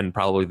and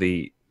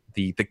probably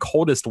the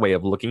coldest way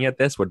of looking at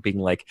this would be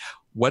like,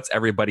 what's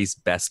everybody's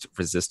best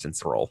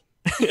resistance roll?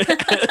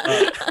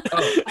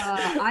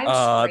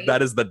 That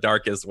is the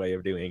darkest way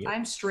of doing it.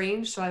 I'm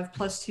strange, so I have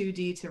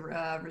 +2d to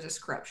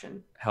resist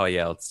corruption. Hell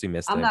yeah, let's do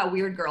Mystic. I'm that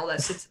weird girl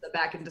that sits in the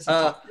back and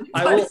doesn't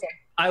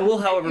I will,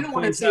 however,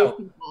 point out.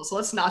 People, so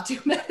let's not do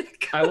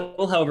medic. I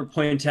will, however,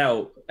 point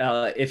out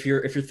if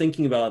you're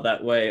thinking about it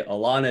that way,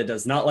 Alana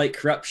does not like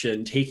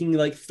corruption. Taking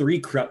like 3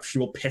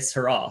 corruption will piss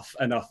her off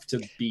enough to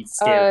be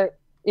scared.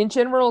 In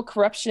general,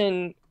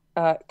 corruption.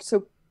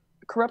 So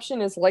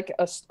corruption is like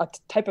a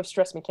type of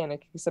stress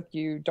mechanic, except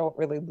you don't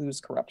really lose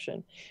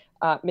corruption.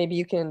 Maybe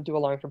you can do a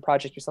long-term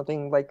project or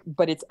something like,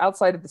 but it's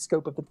outside of the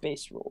scope of the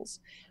base rules.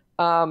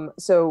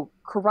 So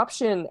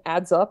corruption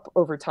adds up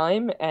over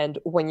time, and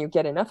when you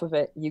get enough of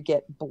it, you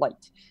get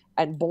blight.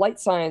 And blight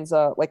signs,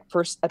 like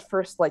at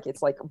first, like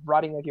it's like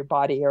rotting of your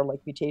body or like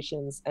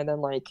mutations, and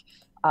then like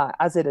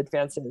as it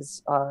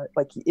advances,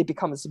 like it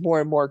becomes more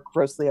and more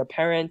grossly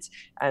apparent,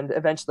 and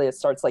eventually it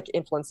starts like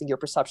influencing your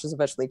perceptions.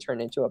 Eventually,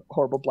 turn into a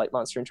horrible blight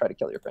monster and try to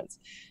kill your friends.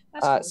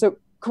 Cool. So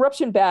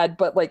corruption bad,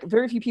 but like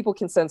very few people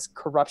can sense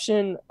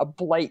corruption. A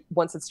blight,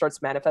 once it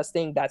starts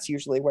manifesting, that's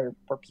usually where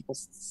people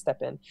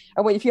step in.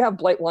 And if you have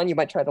blight 1, you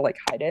might try to like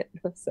hide it.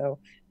 So,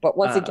 but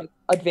once it gets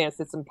advanced,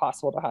 it's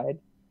impossible to hide.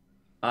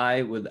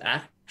 I would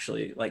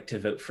actually like to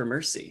vote for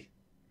Mercy.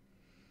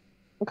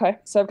 Okay,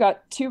 so I've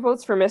got 2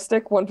 votes for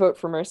Mystic, 1 vote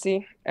for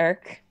Mercy.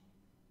 Eric?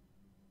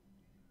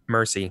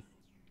 Mercy.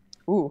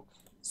 Ooh,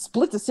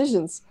 split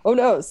decisions. Oh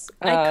no.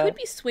 I could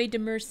be swayed to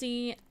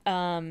Mercy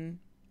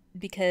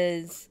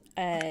because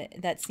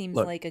that seems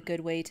like a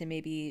good way to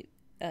maybe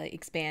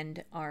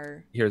expand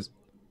our...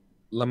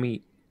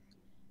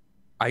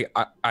 I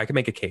can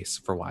make a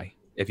case for why,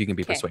 if you can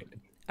be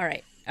persuaded. All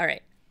right.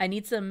 I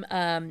need some...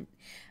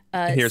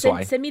 Here's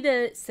why. Send me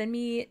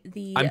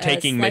the I'm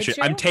taking mission.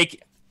 slideshow.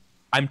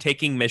 I'm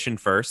taking mission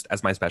first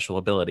as my special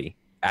ability,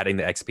 adding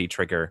the XP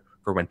trigger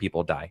for when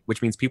people die,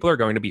 which means people are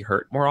going to be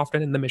hurt more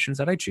often in the missions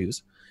that I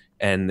choose,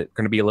 and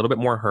going to be a little bit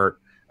more hurt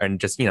and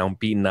just,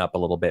 beaten up a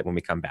little bit when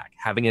we come back.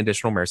 Having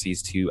additional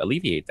mercies to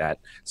alleviate that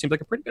seems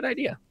like a pretty good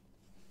idea.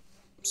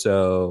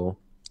 So,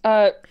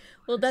 well,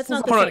 that's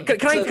not the thing.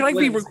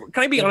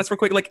 Can I be honest real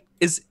quick? Like,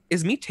 is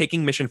me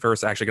taking mission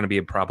first actually going to be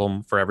a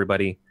problem for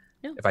everybody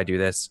if I do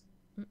this?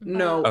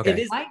 No,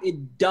 okay.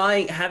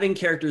 Dying. Having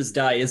characters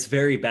die is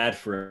very bad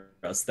for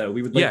us, though.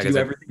 We would like to do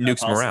everything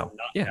nukes morale.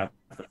 Die.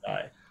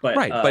 But,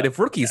 but if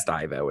rookies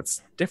die, though,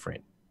 it's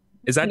different.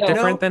 Is that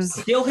different than?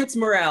 Still hits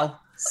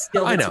morale.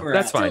 Still I hits know, morale.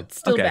 that's fine.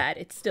 Still Okay. bad.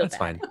 It's still That's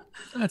bad. fine.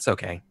 That's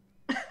okay.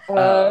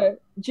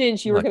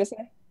 Ginge, you were Look. gonna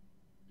say?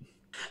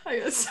 I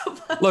got so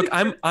bad. Look,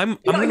 I'm You know,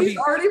 gonna he's be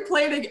already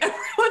planning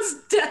everyone's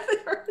death in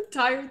her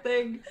entire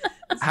thing.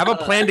 have a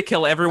plan to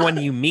kill everyone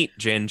you meet,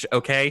 Ginge.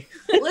 Okay.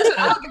 Listen,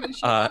 I don't give a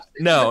shit.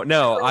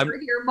 No, I'm over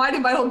here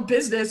minding my own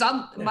business.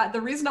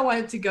 The reason I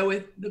wanted to go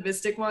with the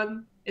Mystic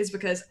one is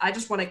because I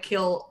just want to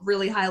kill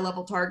really high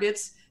level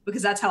targets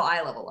because that's how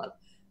I level up.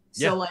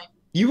 So Yeah. like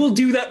You will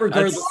do that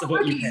regardless more of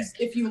what you rookies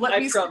pick. if you let I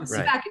me promise.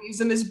 sit back and use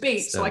them as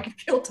bait so I So- can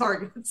kill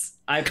targets.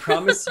 I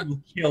promise you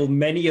will kill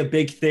many a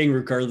big thing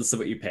regardless of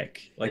what you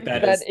pick. Like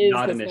that is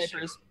not the an issue.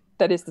 sniper's.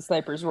 That is the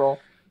sniper's role.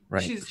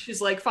 right.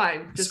 She's like,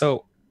 fine, just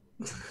So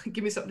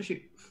give me something to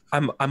shoot.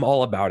 I'm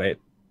all about it.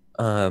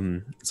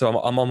 So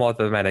I'm all about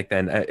the medic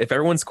then. If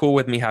everyone's cool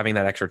with me having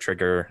that extra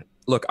trigger,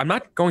 look, I'm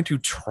not going to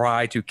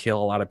try to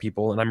kill a lot of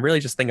people, and I'm really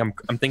just thinking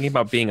I'm thinking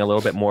about being a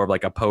little bit more of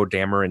like a Poe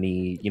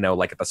Dameron-y,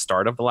 like at the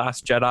start of The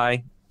Last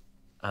Jedi.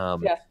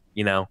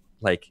 Yeah.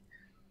 Like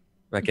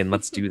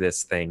let's do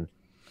this thing.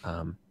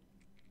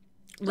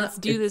 Let's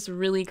do this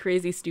really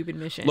crazy, stupid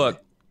mission.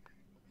 Look,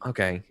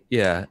 okay,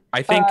 yeah.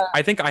 I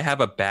think I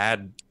have a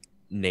bad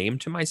name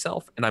to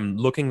myself, and I'm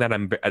looking that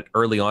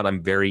early on.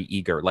 I'm very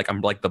eager, like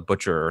I'm like the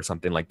butcher or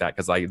something like that,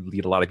 because I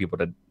lead a lot of people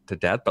to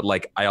death. But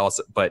like I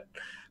only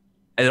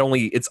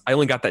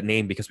got that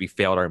name because we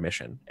failed our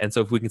mission, and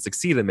so if we can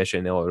succeed the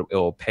mission,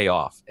 it'll pay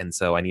off. And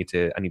so I need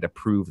to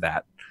prove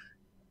that.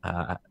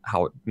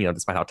 How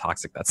despite how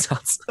toxic that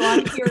sounds. So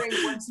I'm hearing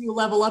once you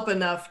level up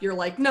enough, you're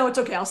like, no, it's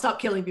okay. I'll stop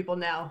killing people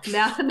now.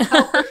 Now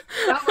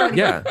we're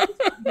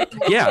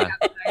Yeah,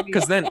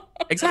 because then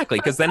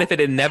if it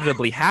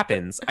inevitably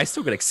happens, I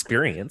still get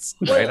experience.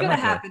 Well, Right? it's I'm gonna not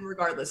happen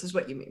regardless, is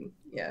what you mean.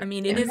 Yeah. I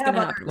mean, it You is have gonna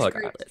other happen Look,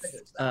 experience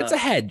regardless. triggers. It's a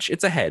hedge.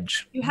 It's a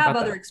hedge. You have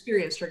Got other that.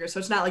 experience triggers, so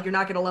it's not like you're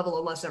not going to level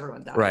unless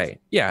everyone dies.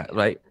 Right. Yeah.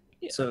 Right.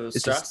 So It's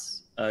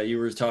Strauss, you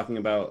were talking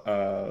about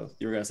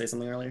you were gonna say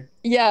something earlier?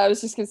 Yeah, I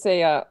was just gonna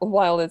say,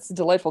 while it's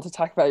delightful to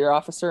talk about your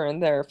officer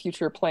and their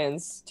future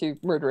plans to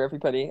murder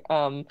everybody,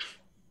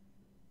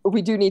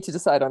 we do need to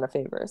decide on a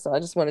favor. So I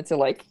just wanted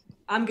to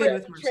I'm good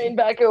with Mercy. train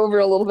back over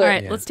a little bit. All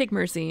right, Yeah. let's take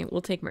Mercy.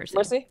 We'll take Mercy.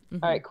 Mercy? Mhm.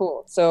 All right,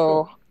 cool.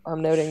 So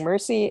I'm noting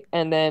Mercy,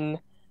 and then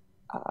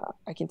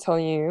I can tell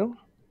you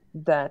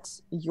that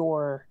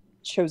your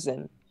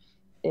chosen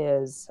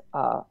is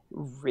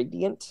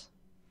radiant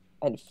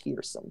and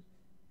fearsome.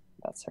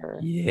 That's her.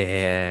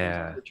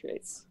 Yeah. Her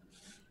traits.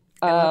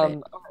 I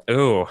love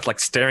Ooh, like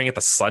staring at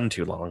the sun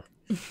too long.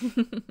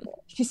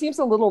 She seems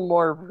a little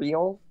more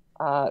real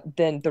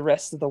than the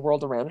rest of the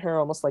world around her,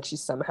 almost like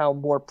she's somehow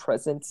more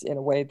present in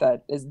a way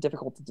that is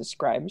difficult to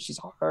describe. She's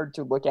hard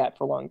to look at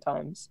for long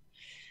times.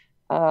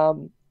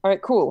 All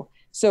right, cool.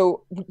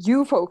 So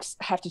you folks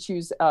have to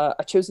choose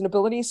a chosen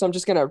ability. So I'm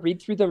just going to read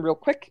through them real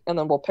quick, and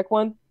then we'll pick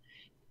one.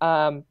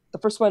 The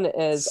first one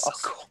is So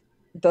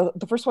cool.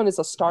 the first one is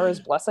Astara's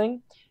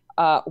Blessing.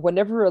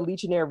 Whenever a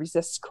legionnaire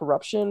resists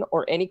corruption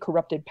or any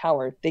corrupted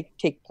power, they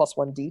take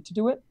 +1d to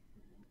do it.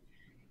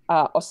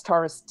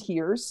 Astara's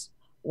Tears.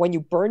 When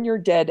you burn your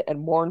dead and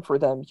mourn for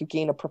them, you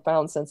gain a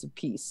profound sense of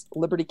peace.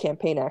 Liberty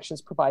campaign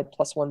actions provide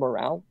 +1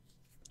 morale.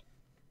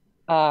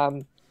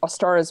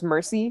 Astara's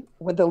Mercy.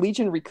 When the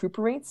Legion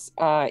recuperates,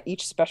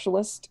 each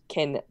specialist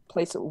can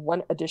place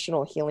 1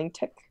 additional healing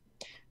tick.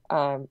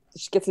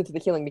 She gets into the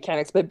healing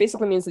mechanics, but it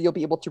basically means that you'll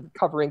be able to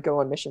recover and go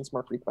on missions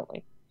more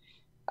frequently.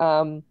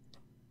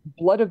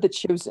 Blood of the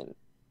Chosen.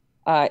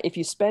 If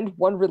you spend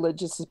 1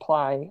 religious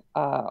supply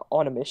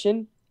on a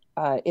mission,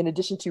 in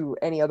addition to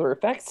any other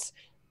effects,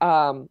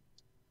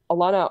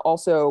 Alana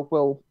also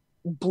will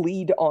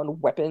bleed on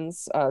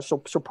weapons. She'll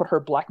put her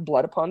black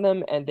blood upon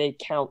them, and they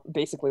count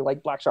basically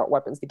like black shot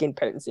weapons. They gain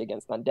potency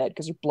against undead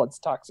because your blood's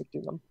toxic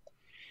to them.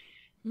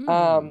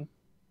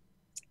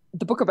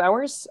 The Book of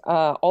Hours.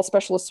 All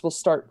specialists will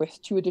start with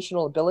 2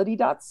 additional ability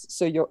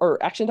dots, or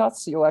action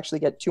dots, so you'll actually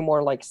get 2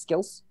 more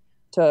skills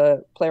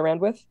to play around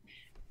with.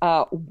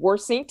 War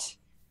Saint.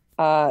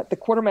 The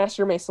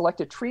quartermaster may select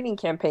a training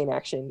campaign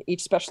action.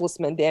 Each specialist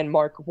may then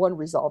mark 1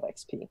 resolve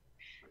XP.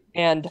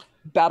 And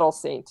Battle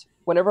Saint.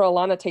 Whenever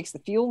Alana takes the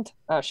field,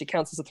 she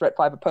counts as a threat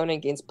 5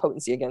 opponent, gains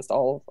potency against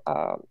all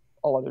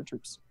other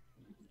troops.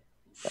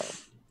 So.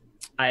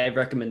 I have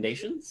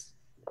recommendations,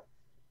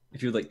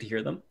 if you'd like to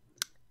hear them.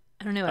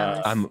 I don't know,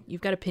 Alice. You've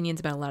got opinions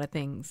about a lot of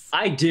things.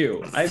 I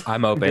do.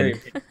 I'm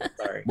open.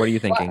 Sorry. What are you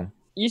thinking?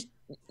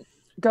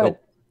 Go ahead.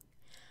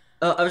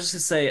 I was just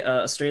gonna say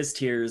Astrea's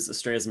Tears,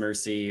 Astrea's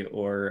Mercy,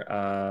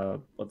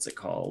 or what's it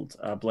called?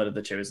 Blood of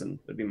the Chosen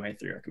would be my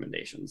 3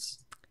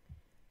 recommendations.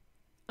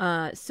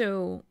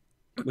 So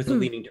with a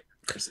leaning to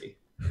Mercy.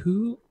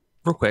 Real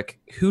quick,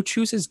 who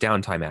chooses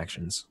downtime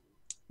actions?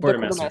 The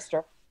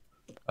Quartermaster.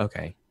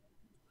 Okay.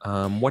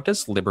 What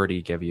does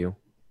Liberty give you?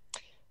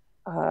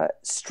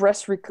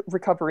 Stress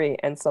recovery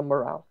and some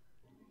morale.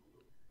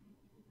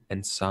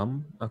 And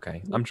some?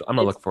 Okay. I'm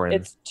gonna look for it.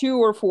 It's 2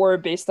 or 4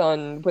 based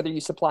on whether you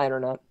supply it or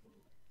not.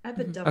 I have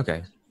a dumb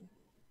Okay.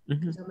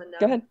 question, 'cause I'm a no.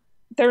 Go ahead.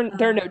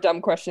 There are no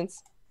dumb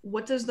questions.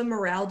 What does the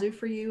morale do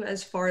for you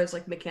as far as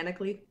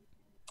mechanically?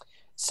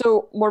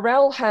 So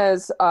morale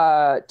has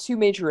two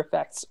major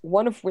effects,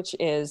 one of which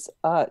is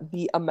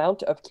the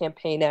amount of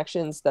campaign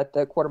actions that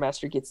the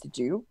quartermaster gets to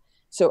do.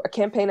 So a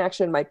campaign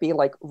action might be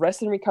like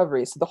rest and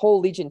recovery. So the whole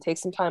legion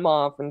takes some time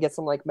off and gets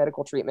some like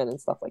medical treatment and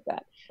stuff like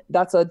that.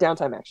 That's a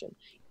downtime action.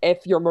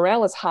 If your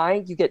morale is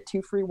high, you get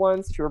 2 free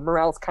ones. If your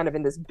morale is kind of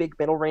in this big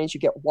middle range,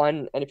 you get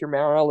 1. And if your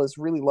morale is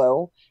really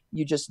low,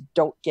 you just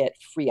don't get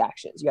free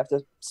actions. You have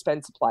to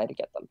spend supply to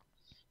get them.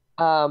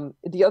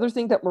 The other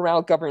thing that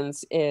morale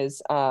governs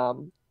is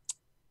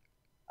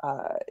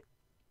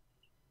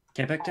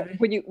Camp activity?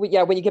 when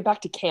you get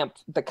back to camp,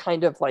 the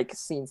kind of like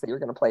scenes that you're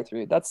going to play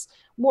through. That's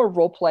more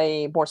role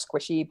play, more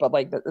squishy, but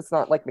like it's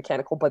not like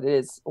mechanical, but it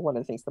is one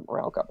of the things that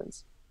morale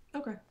governs.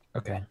 Okay.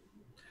 Okay.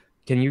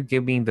 Can you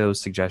give me those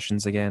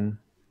suggestions again?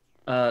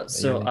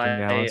 So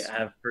I Alice?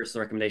 have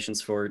personal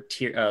recommendations for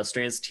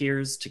Australia's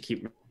Tears to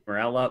keep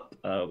morale up,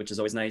 which is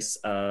always nice.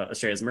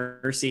 Australia's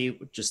Mercy,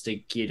 just to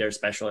get our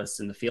specialists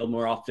in the field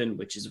more often,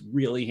 which is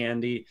really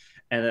handy.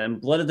 And then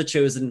Blood of the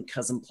Chosen,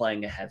 because I'm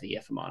playing a heavy,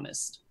 if I'm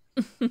honest.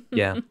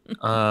 Yeah.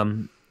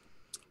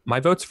 My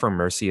vote's for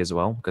Mercy as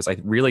well, because I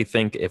really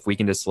think if we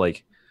can just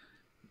like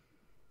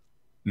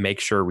make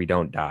sure we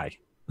don't die.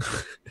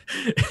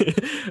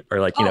 Or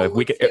like, you know, if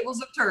we could, tables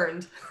have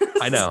turned.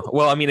 I know.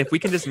 Well, I mean, if we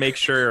can just make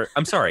sure,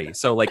 I'm sorry.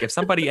 So like if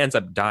somebody ends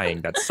up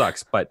dying, that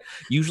sucks. But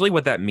usually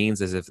what that means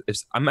is if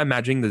I'm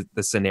imagining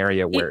the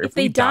scenario where if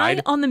we they die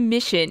died on the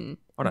mission,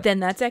 Hold on. then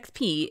that's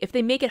XP. If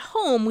they make it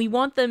home, we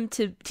want them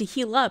to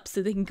heal up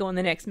so they can go on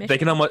the next mission. they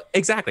can almost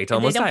exactly to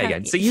And they almost don't die have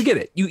again. to- So you get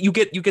it. You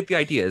get the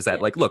idea is that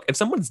Yeah. like, look, if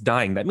someone's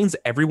dying, that means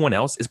everyone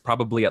else is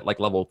probably at like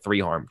level 3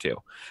 harm too,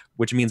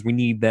 which means we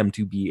need them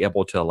to be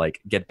able to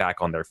like get back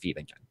on their feet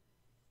again.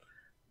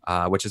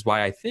 Which is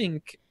why I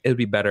think it would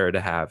be better to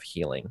have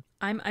healing.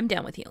 I'm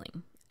down with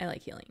healing. I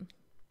like healing.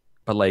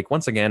 But like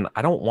once again,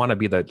 I don't want to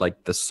be the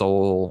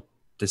sole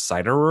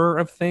decider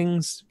of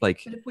things.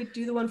 Like But if we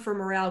do the one for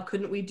morale,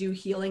 couldn't we do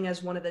healing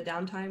as one of the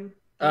downtime?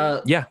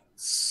 yeah,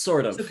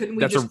 Sort of. So couldn't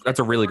we that's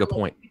a really good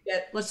point.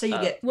 Let's say you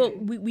get. Well,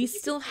 we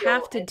still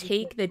have to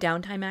take the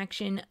downtime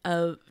action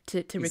of to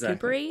Exactly.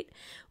 recuperate.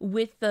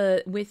 With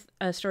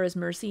Stora's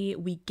Mercy,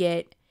 we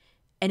get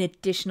an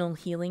additional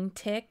healing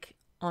tick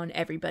on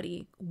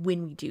everybody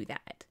when we do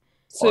that.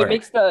 So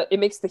Alright. it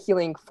makes the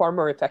healing far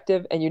more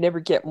effective, and you never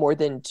get more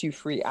than 2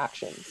 free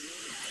actions.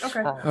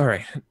 Okay. All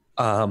right.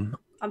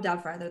 I'm down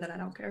for either. Then I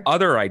don't care.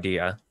 Other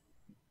idea.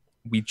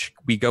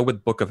 We go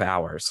with Book of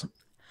Hours.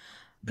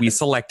 We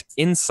select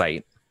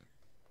Insight,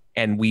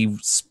 and we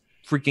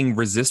freaking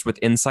resist with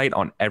Insight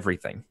on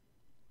everything.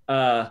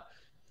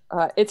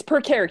 It's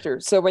per character,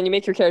 so when you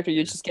make your character,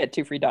 you just get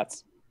 2 free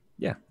dots.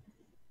 Yeah.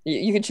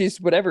 You can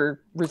choose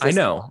whatever resistance.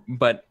 I know,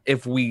 but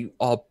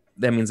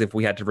that means if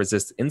we had to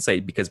resist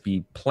Insight because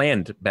we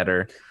planned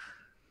better,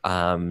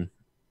 you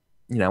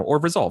know, or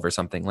Resolve or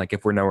something. Like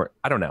if we're nowhere,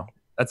 I don't know.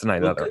 That's another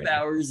Book of idea.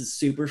 Hours is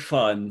super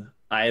fun.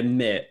 I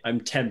admit,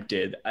 I'm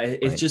tempted.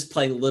 It's Right. just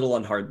playing a little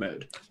on hard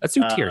mode. Let's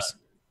do Tears.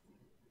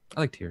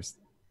 I like Tears.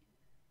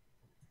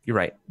 You're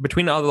right.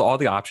 Between all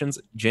the options,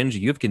 Ginge,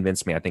 you've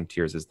convinced me. I think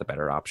Tears is the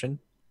better option.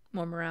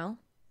 More morale.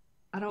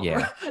 I don't.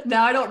 Yeah.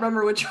 Now I don't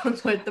remember which one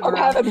went the I'm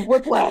morale. having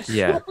whiplash.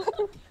 Yeah.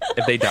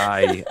 If they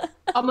die,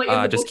 I'm like,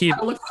 in the just book, keep-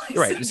 I look like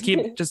you're right. Just keep.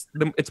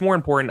 It's more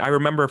important. I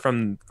remember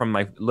from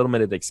my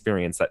limited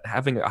experience that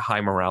having a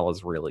high morale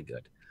is really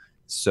good.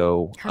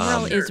 So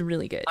Morale is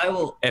really good. I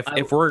will.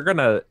 if we're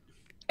gonna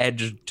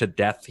edge to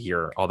death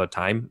here all the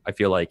time, I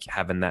feel like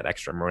having that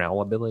extra morale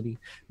ability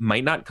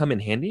might not come in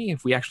handy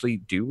if we actually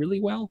do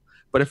really well.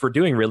 But if we're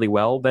doing really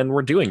well, then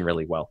we're doing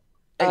really well.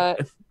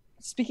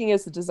 Speaking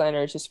as the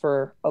designer, just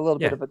for a little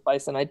bit Yeah. of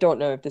advice, and I don't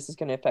know if this is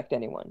going to affect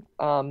anyone.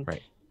 Right.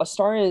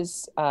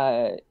 Astara's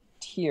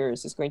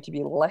Tears is going to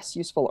be less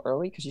useful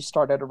early because you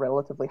start at a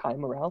relatively high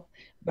morale,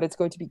 but it's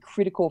going to be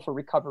critical for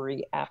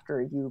recovery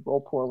after you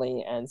roll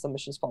poorly and some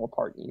missions fall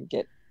apart and you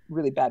get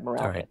really bad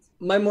morale. All right. hits.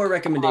 My more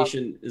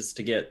recommendation is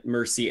to get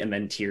Mercy and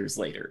then Tears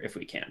later if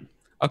we can.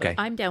 Okay,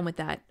 I'm down with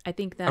that. I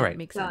think that All right.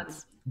 makes Done.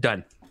 sense.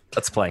 done.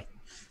 Let's play.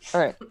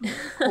 All right.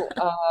 Cool.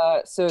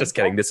 So Just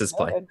kidding. This is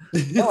play.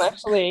 No,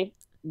 actually,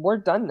 we're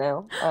done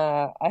now.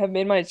 I have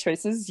made my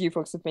choices. You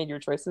folks have made your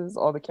choices.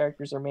 All the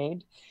characters are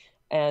made,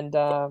 and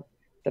the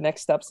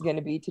next step's going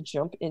to be to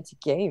jump into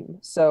game.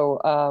 So,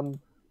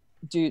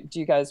 do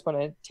you guys want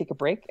to take a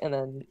break and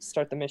then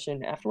start the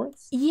mission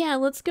afterwards? Yeah,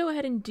 let's go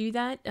ahead and do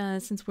that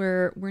since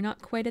we're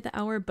not quite at the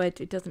hour, but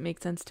it doesn't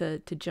make sense to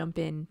jump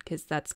in because that's